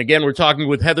 And again, we're talking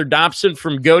with Heather Dopson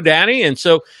from GoDaddy. And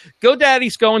so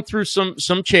GoDaddy's going through some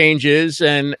changes,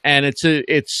 and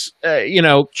it's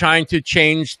trying to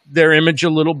change their image a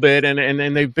little bit,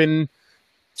 and they've been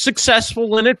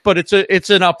successful in it, but it's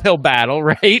an uphill battle,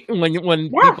 right? When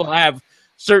people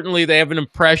certainly they have an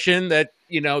impression that,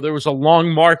 there was a long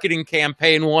marketing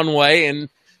campaign one way and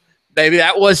maybe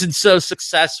that wasn't so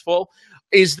successful.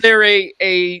 Is there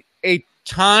a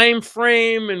time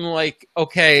frame and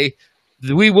okay,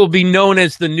 we will be known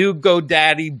as the new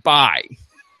GoDaddy by?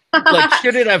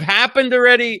 Should it have happened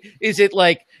already? Is it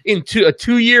into a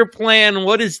 2-year plan?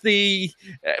 What is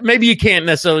maybe you can't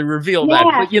necessarily reveal that,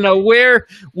 but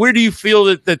where do you feel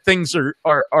that things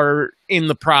are in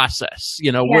the process?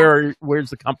 Where's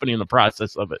the company in the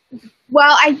process of it?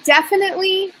 Well, I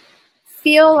definitely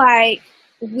feel like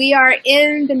we are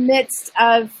in the midst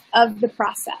of the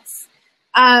process.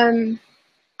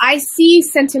 I see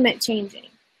sentiment changing,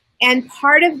 and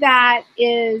part of that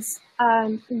is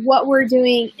what we're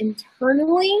doing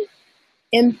internally,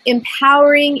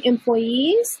 empowering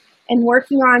employees and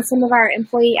working on some of our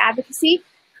employee advocacy.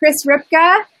 Chris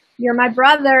Ripka, you're my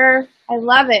brother. I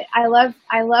love it. I love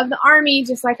the Army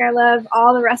just like I love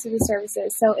all the rest of the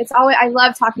services. So I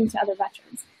love talking to other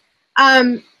veterans.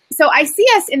 So I see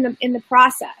us in the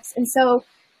process. And so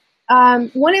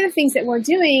one of the things that we're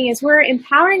doing is we're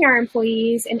empowering our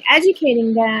employees and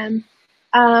educating them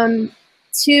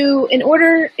in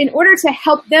order to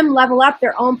help them level up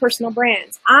their own personal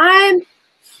brands. I'm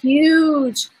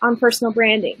huge on personal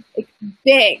branding,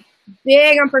 big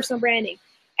on personal branding.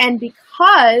 And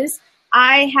because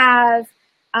I have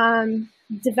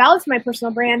developed my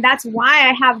personal brand, that's why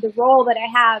I have the role that I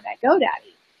have at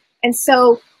GoDaddy. And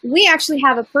so we actually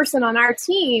have a person on our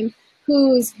team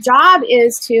whose job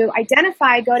is to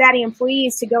identify GoDaddy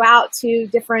employees to go out to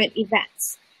different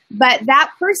events. But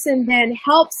that person then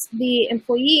helps the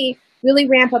employee really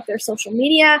ramp up their social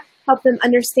media, help them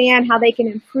understand how they can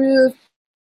improve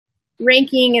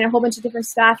ranking and a whole bunch of different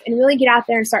stuff, and really get out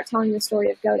there and start telling the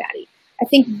story of GoDaddy. I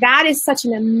think that is such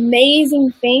an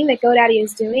amazing thing that GoDaddy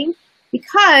is doing,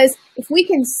 because if we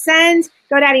can send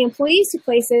GoDaddy employees to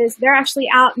places, they're actually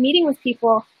out meeting with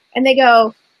people and they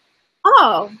go,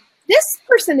 oh, this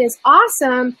person is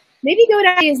awesome. Maybe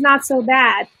GoDaddy is not so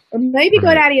bad. Or maybe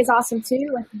GoDaddy is awesome too.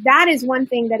 Like, that is one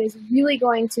thing that is really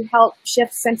going to help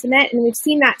shift sentiment. And we've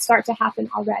seen that start to happen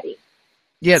already.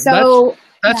 Yeah, so,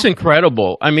 that's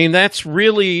incredible. I mean, that's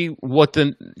really what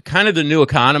the kind of the new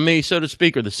economy, so to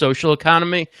speak, or the social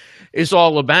economy is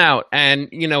all about. And,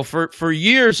 you know, for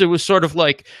years, it was sort of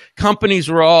like companies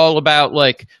were all about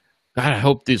like, God, I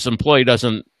hope this employee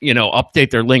doesn't, you know,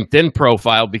 update their LinkedIn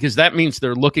profile, because that means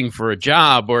they're looking for a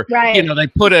job, or, you know, they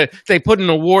put an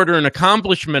award or an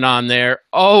accomplishment on there.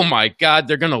 Oh my God,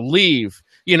 they're going to leave.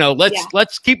 You know,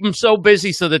 let's keep them so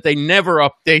busy so that they never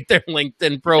update their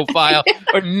LinkedIn profile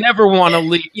or never want to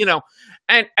leave, you know.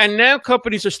 And now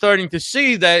companies are starting to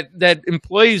see that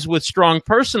employees with strong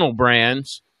personal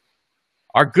brands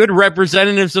are good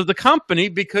representatives of the company,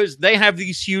 because they have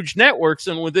these huge networks,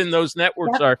 and within those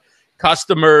networks are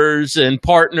customers and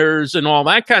partners and all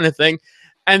that kind of thing.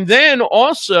 And then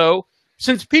also,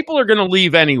 since people are going to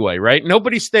leave anyway, right?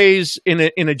 Nobody stays in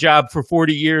a job for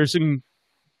 40 years and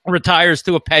retires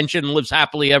to a pension and lives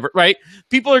happily ever, right?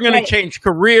 People are going to change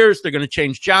careers. They're going to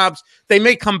change jobs. They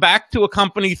may come back to a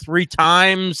company 3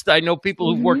 times. I know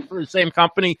people who've worked for the same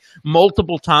company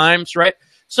multiple times, right?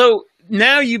 So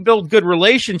now you build good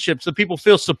relationships so people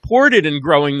feel supported in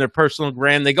growing their personal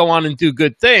brand. They go on and do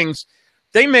good things.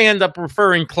 They may end up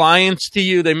referring clients to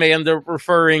you. They may end up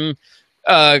referring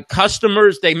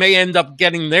customers. They may end up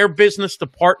getting their business to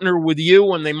partner with you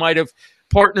when they might have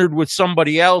partnered with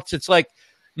somebody else. It's like,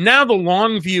 now the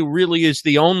long view really is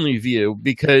the only view,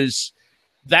 because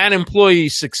that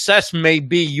employee's success may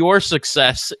be your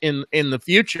success in the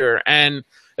future. And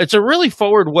it's a really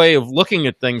forward way of looking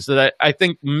at things that I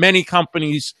think many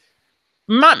companies,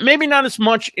 maybe not as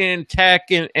much in tech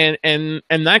and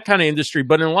that kind of industry,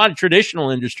 but in a lot of traditional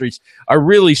industries, are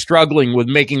really struggling with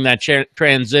making that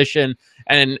transition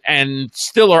and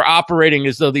still are operating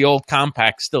as though the old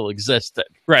compact still existed,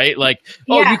 right? Like,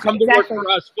 you come to work for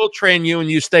us, we'll train you and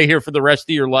you stay here for the rest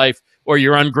of your life, or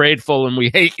you're ungrateful and we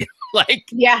hate you. Like,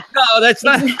 no, that's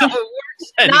not how it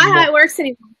works anymore. Not how it works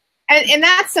anymore. And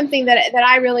that's something that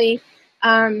I really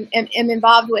am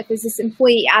involved with, is this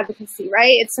employee advocacy,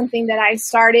 right? It's something that I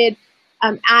started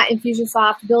at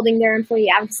Infusionsoft, building their employee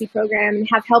advocacy program, and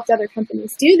have helped other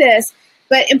companies do this.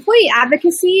 But employee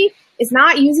advocacy is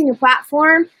not using a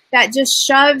platform that just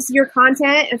shoves your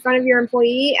content in front of your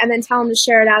employee and then tell them to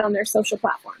share it out on their social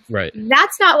platforms. Right.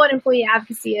 That's not what employee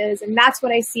advocacy is. And that's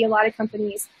what I see a lot of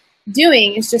companies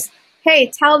doing. It's just,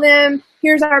 hey, tell them,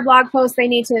 here's our blog post. They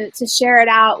need to share it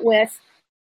out with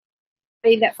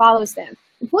anybody that follows them.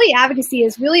 Employee advocacy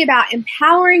is really about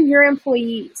empowering your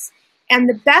employees. And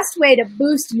the best way to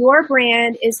boost your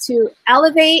brand is to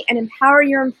elevate and empower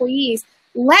your employees.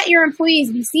 Let your employees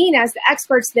be seen as the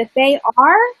experts that they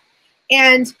are.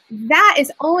 And that is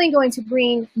only going to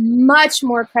bring much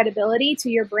more credibility to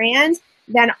your brand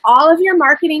than all of your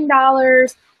marketing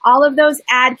dollars, all of those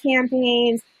ad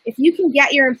campaigns. If you can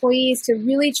get your employees to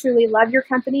really, truly love your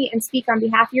company and speak on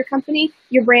behalf of your company,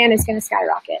 your brand is going to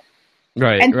skyrocket.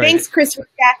 Right. And thanks, Chris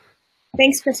Ripka.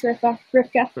 Thanks, Chris Ripka.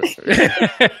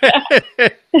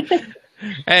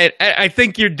 Hey, I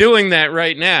think you're doing that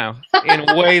right now in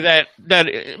a way that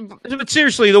but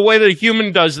seriously, the way that a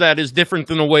human does that is different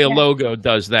than the way a logo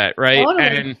does that, right? Totally.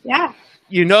 And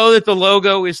you know that the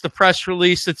logo is the press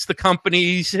release, it's the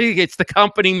company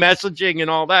messaging and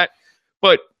all that.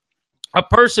 But a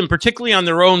person, particularly on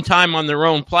their own time, on their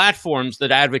own platforms, that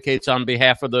advocates on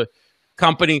behalf of the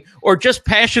company, or just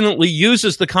passionately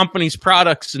uses the company's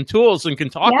products and tools and can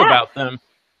talk about them,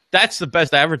 that's the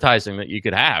best advertising that you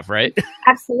could have, right?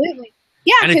 Absolutely.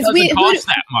 Yeah, and it doesn't cost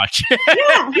that much.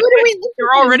 Yeah, who do we listen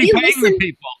You're already paying the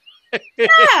people.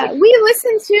 Yeah, we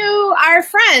listen to our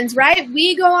friends, right?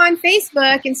 We go on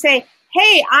Facebook and say,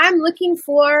 hey, I'm looking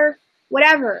for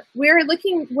whatever. We're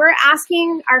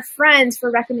asking our friends for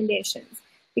recommendations,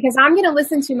 because I'm going to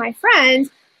listen to my friends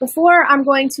before I'm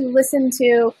going to listen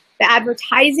to the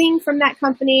advertising from that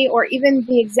company or even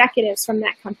the executives from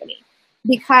that company.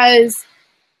 Because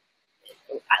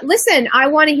listen, I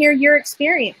want to hear your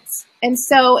experience. And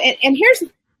so, and here's,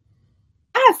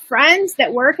 I have friends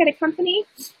that work at a company.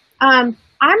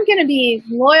 I'm going to be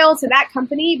loyal to that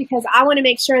company because I want to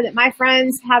make sure that my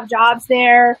friends have jobs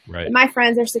there, Right. that my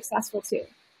friends are successful too.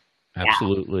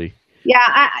 Absolutely. Yeah,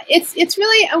 it's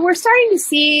really, we're starting to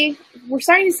see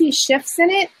shifts in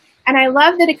it. And I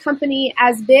love that a company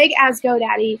as big as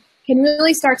GoDaddy can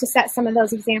really start to set some of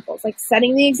those examples, like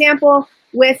setting the example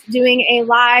with doing a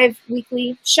live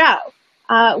weekly show.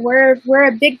 We're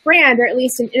a big brand, or at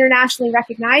least an internationally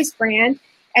recognized brand,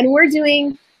 and we're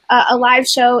doing a live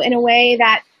show in a way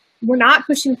that we're not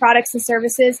pushing products and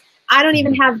services. I don't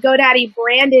even have GoDaddy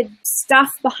branded stuff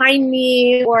behind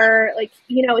me, or like,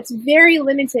 it's very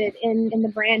limited in the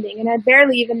branding. And I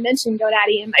barely even mention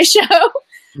GoDaddy in my show.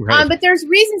 Right. But there's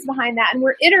reasons behind that, and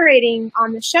we're iterating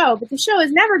on the show. But the show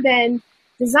has never been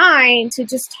designed to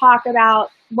just talk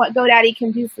about what GoDaddy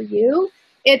can do for you.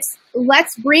 It's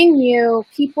let's bring you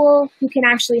people who can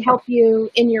actually help you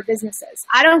in your businesses.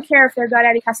 I don't care if they're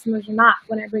GoDaddy customers or not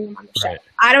when I bring them on the show. Right.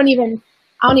 I don't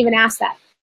even ask that.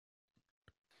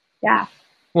 Yeah.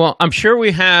 Well, I'm sure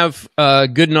we have a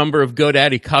good number of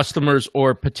GoDaddy customers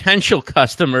or potential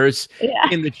customers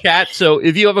in the chat. So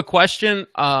if you have a question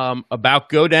about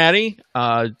GoDaddy,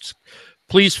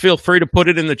 please feel free to put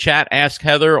it in the chat. Ask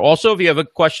Heather. Also, if you have a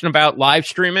question about live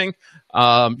streaming,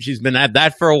 she's been at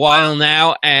that for a while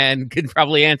now and could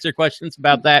probably answer questions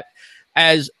about that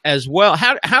as well.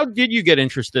 How did you get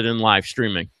interested in live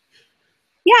streaming?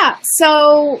 Yeah,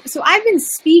 so I've been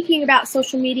speaking about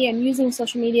social media and using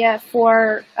social media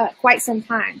for quite some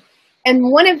time.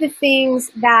 And one of the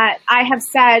things that I have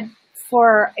said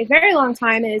for a very long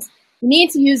time is you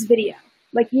need to use video.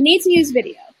 Like, you need to use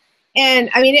video. And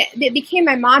I mean, it became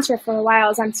my mantra for a while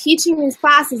as I'm teaching these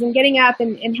classes and getting up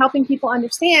and helping people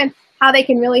understand how they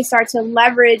can really start to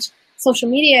leverage social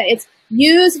media. It's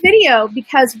use video,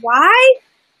 because why?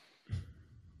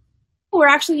 We're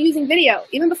actually using video.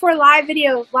 Even before live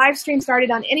stream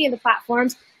started on any of the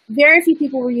platforms, very few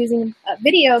people were using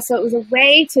video. So it was a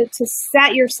way to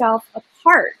set yourself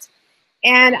apart.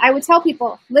 And I would tell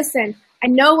people, listen, I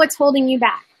know what's holding you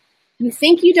back. You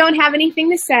think you don't have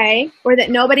anything to say, or that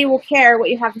nobody will care what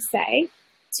you have to say.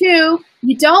 2,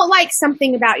 you don't like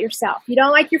something about yourself. You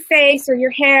don't like your face or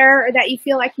your hair, or that you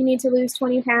feel like you need to lose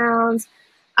 20 pounds.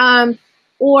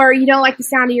 Or you don't like the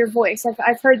sound of your voice.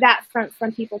 I've heard that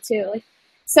from people too. Like,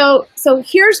 so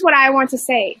here's what I want to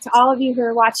say to all of you who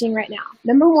are watching right now.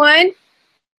 Number 1,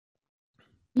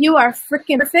 you are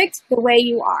freaking perfect the way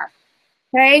you are.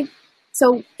 Okay?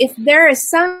 So if there is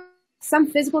some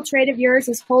physical trait of yours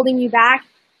is holding you back,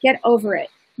 get over it.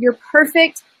 You're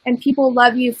perfect, and people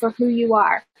love you for who you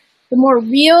are. The more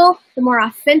real, the more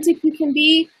authentic you can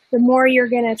be, the more you're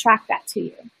going to attract that to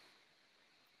you.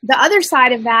 The other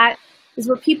side of that is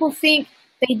where people think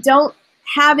they don't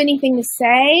have anything to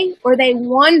say, or they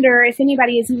wonder if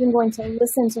anybody is even going to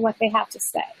listen to what they have to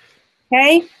say.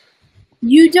 Okay?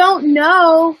 You don't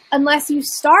know unless you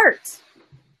start.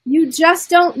 You just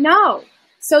don't know.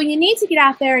 So you need to get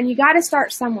out there, and you got to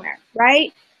start somewhere,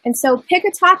 right? And so pick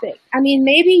a topic. I mean,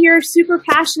 maybe you're super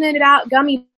passionate about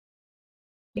gummy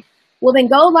bears. Well, then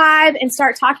go live and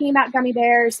start talking about gummy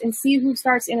bears and see who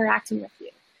starts interacting with you.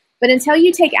 But until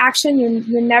you take action,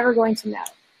 you're never going to know.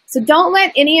 So don't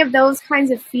let any of those kinds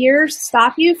of fears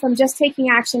stop you from just taking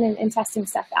action and testing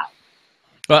stuff out.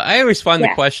 Well, I always find the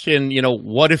question,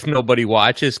 what if nobody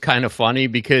watches, kind of funny,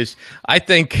 because I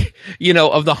think,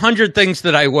 of the 100 things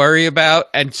that I worry about,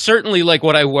 and certainly like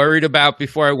what I worried about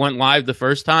before I went live the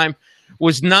first time,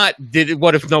 was not,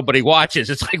 what if nobody watches?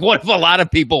 It's like, what if a lot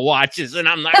of people watches and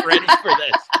I'm not ready for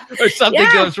this, or something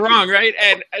goes wrong, right?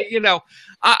 And,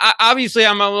 obviously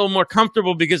I'm a little more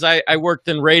comfortable because I worked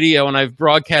in radio and I've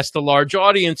broadcast to large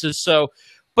audiences. So,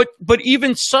 but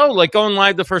even so, like going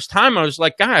live the first time, I was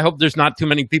like, God, I hope there's not too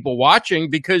many people watching,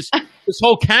 because this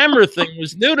whole camera thing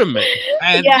was new to me.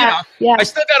 And I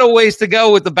still got a ways to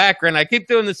go with the background. I keep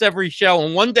doing this every show,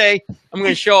 and one day I'm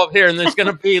going to show up here and there's going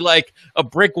to be like a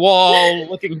brick wall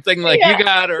looking thing like you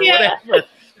got, or whatever.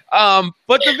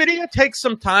 But the video takes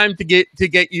some time to get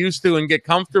used to and get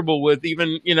comfortable with,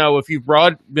 even, if you've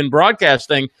been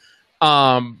broadcasting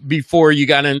before you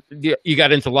got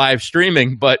into live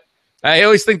streaming. But I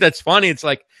always think that's funny. It's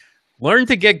like, learn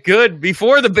to get good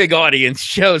before the big audience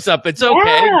shows up. It's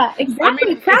okay. Yeah, exactly. I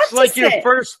mean, it's like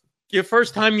your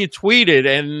first time you tweeted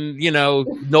and,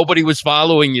 nobody was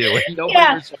following you. And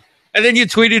and then you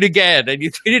tweeted again, and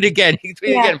you tweeted again, you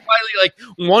tweeted again. Finally, like,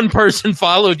 one person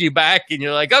followed you back, and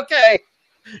you're like, okay,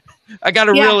 I got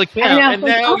a real account. And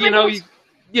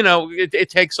now, it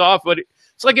takes off. But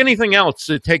it's like anything else.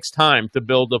 It takes time to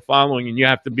build a following, and you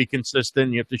have to be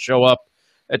consistent. You have to show up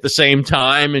at the same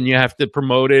time, and you have to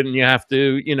promote it, and you have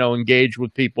to, you know, engage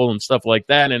with people and stuff like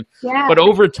that. And but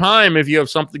over time, if you have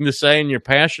something to say and you're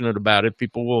passionate about it,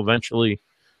 people will eventually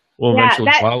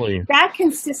follow you. That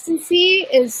consistency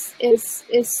is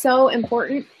so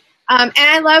important. And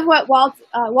I love what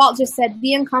Walt just said: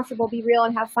 be uncomfortable, be real,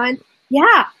 and have fun.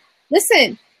 Yeah,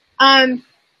 listen, I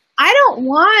don't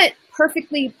want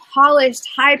perfectly polished,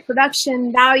 high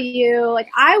production value. Like,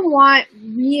 I want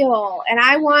real, and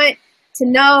I want to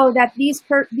know that these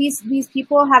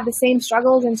people have the same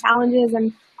struggles and challenges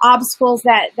and obstacles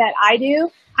that I do.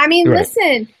 I mean, right.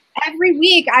 Listen, every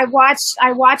week I watch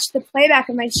the playback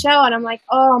of my show, and I'm like,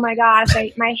 oh my gosh,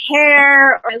 my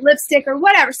hair or lipstick or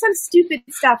whatever, some stupid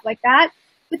stuff like that.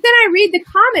 But then I read the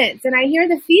comments and I hear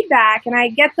the feedback, and I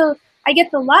get the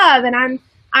love, and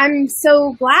I'm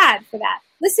so glad for that.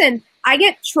 Listen, I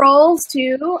get trolls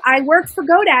too. I work for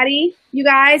GoDaddy, you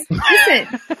guys.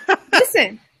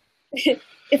 Listen.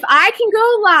 If I can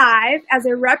go live as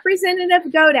a representative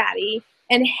of GoDaddy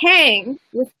and hang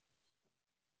with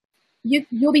you,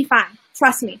 you'll be fine.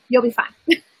 Trust me, you'll be fine.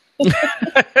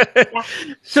 Yeah.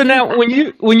 So now, when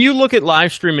you look at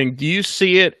live streaming, do you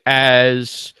see it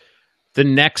as the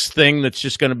next thing that's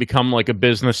just going to become like a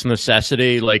business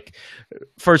necessity? Like,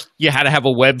 first you had to have a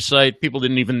website. People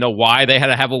didn't even know why they had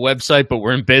to have a website, but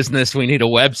we're in business, we need a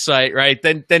website, right?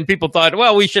 Then people thought,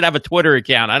 well, we should have a Twitter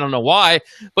account. I don't know why,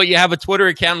 but you have a Twitter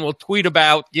account and we'll tweet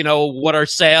about, you know, what our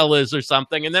sale is or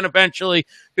something. And then eventually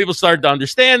people started to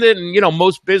understand it. And, you know,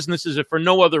 most businesses, if for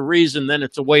no other reason, then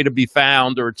it's a way to be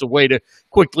found, or it's a way to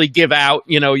quickly give out,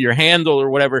 you know, your handle or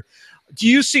whatever. Do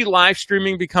you see live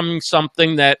streaming becoming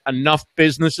something that enough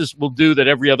businesses will do that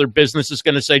every other business is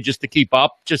going to say just to keep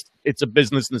up, just it's a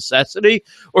business necessity?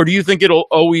 Or do you think it'll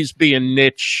always be a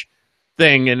niche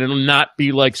thing and it'll not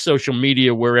be like social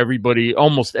media where everybody,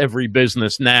 almost every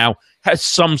business now has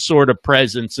some sort of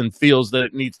presence and feels that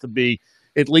it needs to be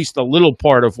at least a little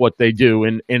part of what they do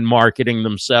in marketing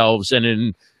themselves and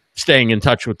in staying in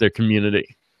touch with their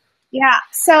community? Yeah,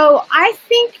 so I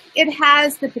think it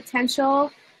has the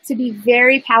potential to be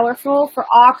very powerful for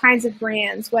all kinds of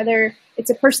brands, whether it's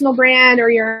a personal brand or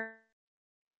you're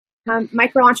a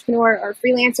micro entrepreneur or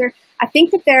freelancer. I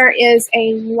think that there is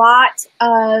a lot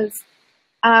of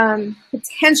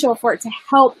potential for it to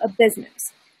help a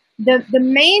business. The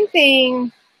main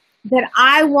thing that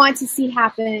I want to see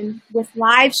happen with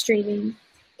live streaming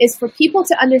is for people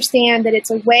to understand that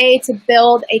it's a way to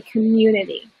build a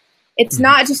community. It's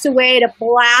not just a way to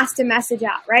blast a message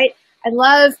out, right? I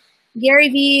love Gary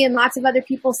Vee and lots of other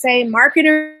people say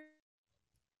marketers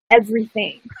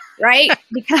everything, right?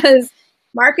 Because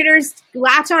marketers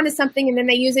latch onto something and then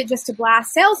they use it just to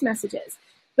blast sales messages.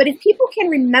 But if people can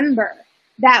remember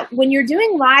that when you're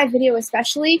doing live video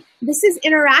especially, this is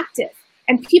interactive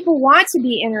and people want to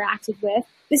be interacted with.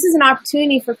 This is an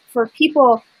opportunity for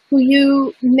people who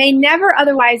you may never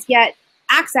otherwise get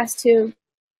access to.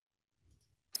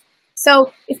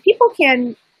 So if people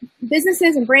can,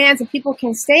 businesses and brands and people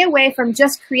can stay away from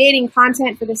just creating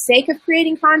content for the sake of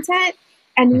creating content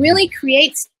and really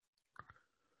create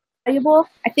valuable,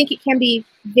 I think it can be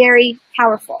very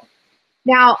powerful.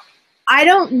 Now, I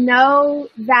don't know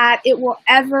that it will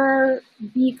ever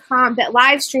become, that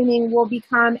live streaming will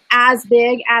become as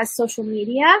big as social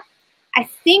media. I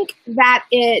think that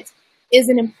it is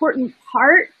an important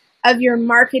part of your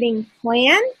marketing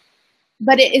plan,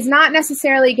 but it is not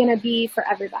necessarily going to be for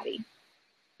everybody.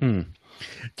 Do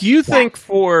you think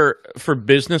for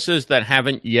businesses that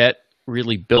haven't yet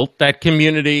really built that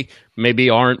community,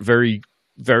 maybe aren't very,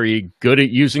 very good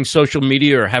at using social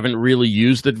media or haven't really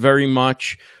used it very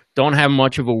much, don't have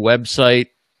much of a website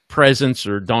presence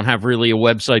or don't have really a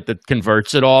website that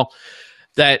converts it all,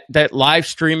 that live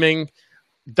streaming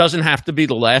doesn't have to be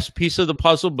the last piece of the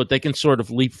puzzle, but they can sort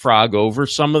of leapfrog over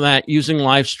some of that using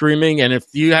live streaming? And if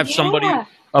you have somebody,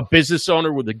 a business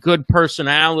owner with a good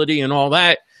personality and all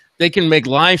that, they can make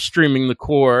live streaming the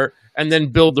core and then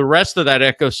build the rest of that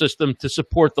ecosystem to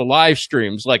support the live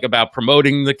streams, like about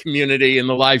promoting the community and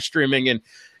the live streaming and,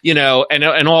 you know, and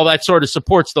all that sort of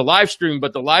supports the live stream.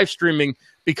 But the live streaming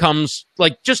becomes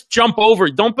like, just jump over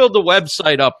it. Don't build the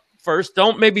website up first.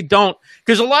 Don't.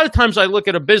 Because a lot of times I look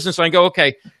at a business and I go,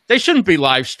 okay, they shouldn't be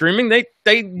live streaming.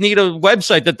 They need a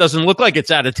website that doesn't look like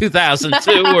it's out of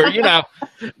 2002 or, you know,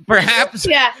 perhaps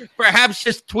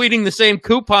just tweeting the same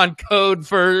coupon code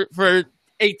for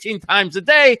 18 times a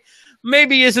day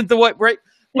maybe isn't the way, right?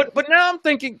 But now I'm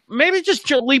thinking maybe just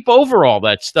leap over all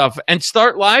that stuff and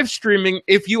start live streaming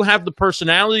if you have the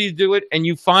personality to do it and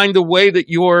you find a way that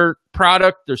your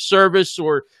product or service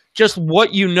or just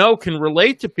what you know can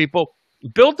relate to people.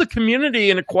 Build the community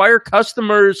and acquire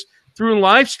customers through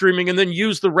live streaming and then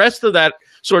use the rest of that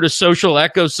sort of social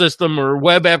ecosystem or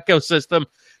web ecosystem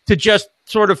to just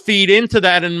sort of feed into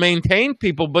that and maintain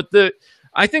people. But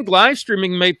I think live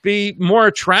streaming may be more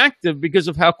attractive because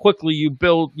of how quickly you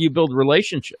build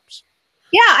relationships.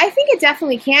 Yeah, I think it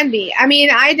definitely can be. I mean,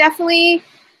 I definitely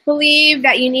believe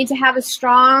that you need to have a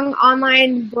strong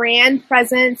online brand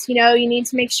presence. You know, you need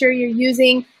to make sure you're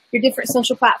using your different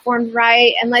social platforms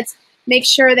right, and let's make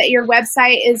sure that your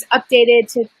website is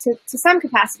updated to some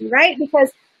capacity, right?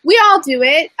 Because we all do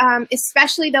it,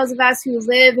 especially those of us who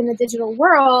live in the digital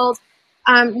world.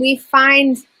 We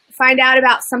find out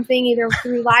about something either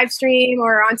through live stream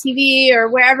or on TV or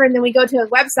wherever, and then we go to a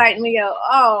website and we go,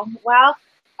 oh, well,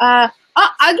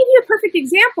 I'll give you a perfect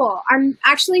example. I'm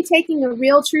actually taking a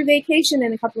real true vacation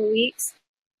in a couple of weeks.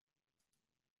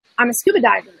 I'm a scuba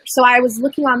diver, so I was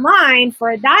looking online for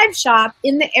a dive shop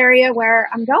in the area where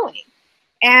I'm going.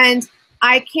 And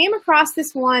I came across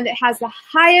this one that has the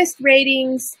highest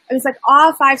ratings. It was like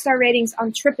all 5-star ratings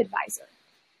on TripAdvisor.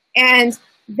 And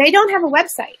they don't have a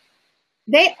website.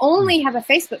 They only have a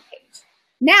Facebook page.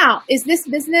 Now, is this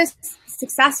business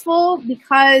successful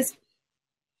because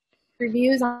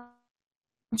reviews on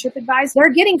TripAdvisor? They're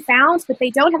getting found, but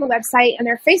they don't have a website, and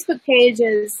their Facebook page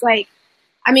is like,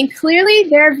 I mean, clearly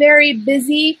they're very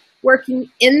busy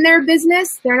working in their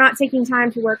business. They're not taking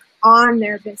time to work on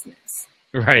their business.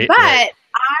 Right.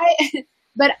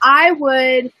 But I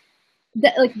would,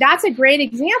 that's a great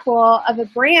example of a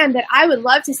brand that I would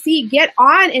love to see get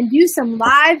on and do some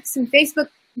Facebook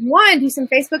Live,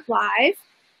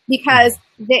 because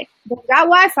they've got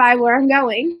Wi-Fi where I'm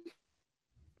going,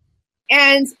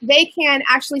 and they can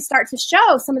actually start to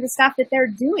show some of the stuff that they're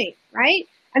doing, right?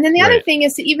 And then the other thing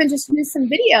is to even just use some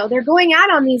video. They're going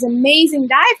out on these amazing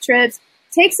dive trips.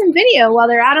 Take some video while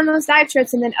they're out on those dive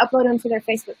trips and then upload them to their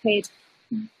Facebook page.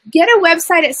 Get a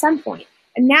website at some point.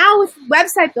 And now with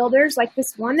website builders like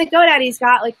this one that GoDaddy's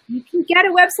got, like, you can get a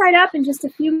website up in just a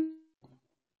few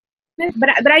minutes.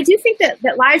 But I do think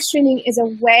that live streaming is a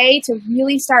way to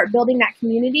really start building that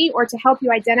community, or to help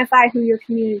you identify who your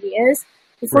community is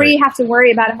before you have to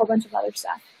worry about a whole bunch of other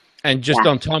stuff. And just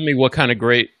don't tell me what kind of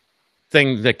great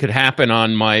thing that could happen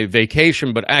on my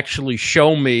vacation, but actually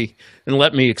show me and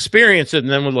let me experience it. And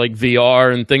then with like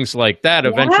VR and things like that,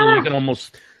 eventually you can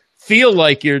almost feel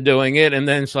like you're doing it. And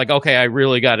then it's like, okay, I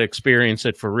really got to experience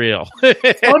it for real.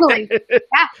 Totally.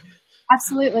 Yeah,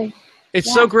 absolutely.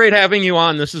 It's so great having you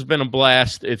on. This has been a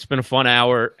blast. It's been a fun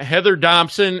hour. Heather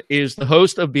Dopson is the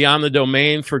host of Beyond the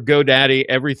Domain for GoDaddy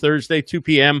every Thursday, 2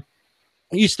 p.m.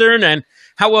 Eastern. And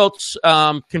how else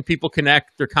can people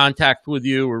connect or contact with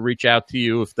you or reach out to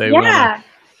you if they want to?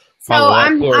 So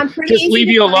I'm pretty just leave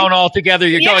you alone altogether.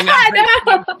 You're going.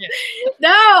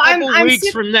 I'm weeks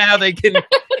from now they can.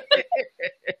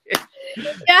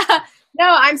 No,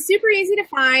 I'm super easy to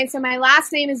find. So my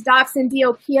last name is Dopson,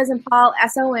 D-O-P as in Paul,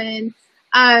 S-O-N.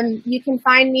 You can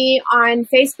find me on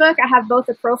Facebook. I have both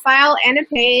a profile and a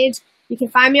page. You can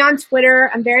find me on Twitter.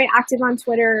 I'm very active on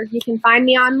Twitter. You can find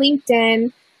me on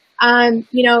LinkedIn.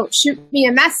 Shoot me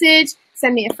a message,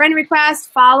 send me a friend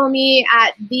request, follow me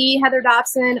at the Heather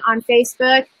Dopson on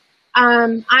Facebook.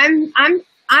 I'm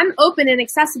open and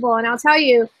accessible, and I'll tell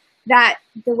you that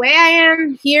the way I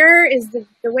am here is the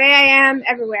way I am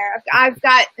everywhere. I've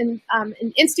got an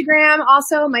Instagram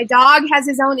also. My dog has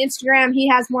his own Instagram. He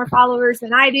has more followers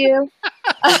than I do.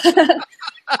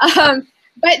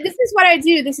 But this is what I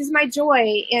do. This is my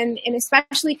joy, and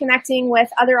especially connecting with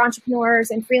other entrepreneurs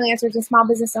and freelancers and small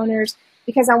business owners,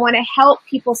 because I want to help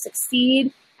people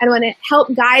succeed and I want to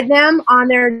help guide them on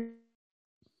their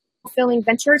fulfilling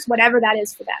ventures, whatever that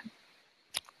is for them.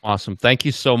 Awesome. Thank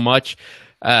you so much.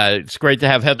 It's great to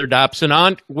have Heather Dopson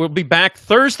on. We'll be back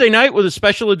Thursday night with a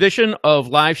special edition of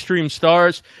Livestream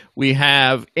Stars. We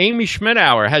have Amy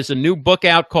Schmidauer has a new book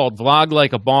out called Vlog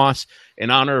Like a Boss. In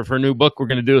honor of her new book, we're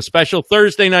going to do a special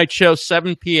Thursday night show,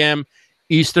 7 p.m.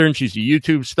 Eastern. She's a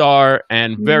YouTube star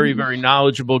and very, very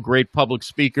knowledgeable, great public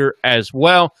speaker as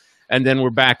well. And then we're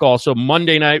back also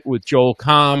Monday night with Joel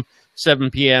Comm,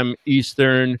 7 p.m.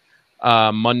 Eastern.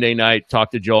 Monday night, talk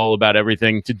to Joel about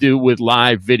everything to do with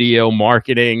live video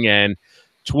marketing and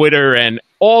Twitter and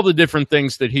all the different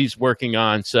things that he's working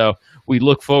on. So we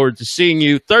look forward to seeing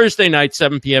you Thursday night,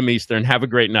 7 p.m. Eastern. Have a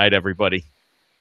great night, everybody.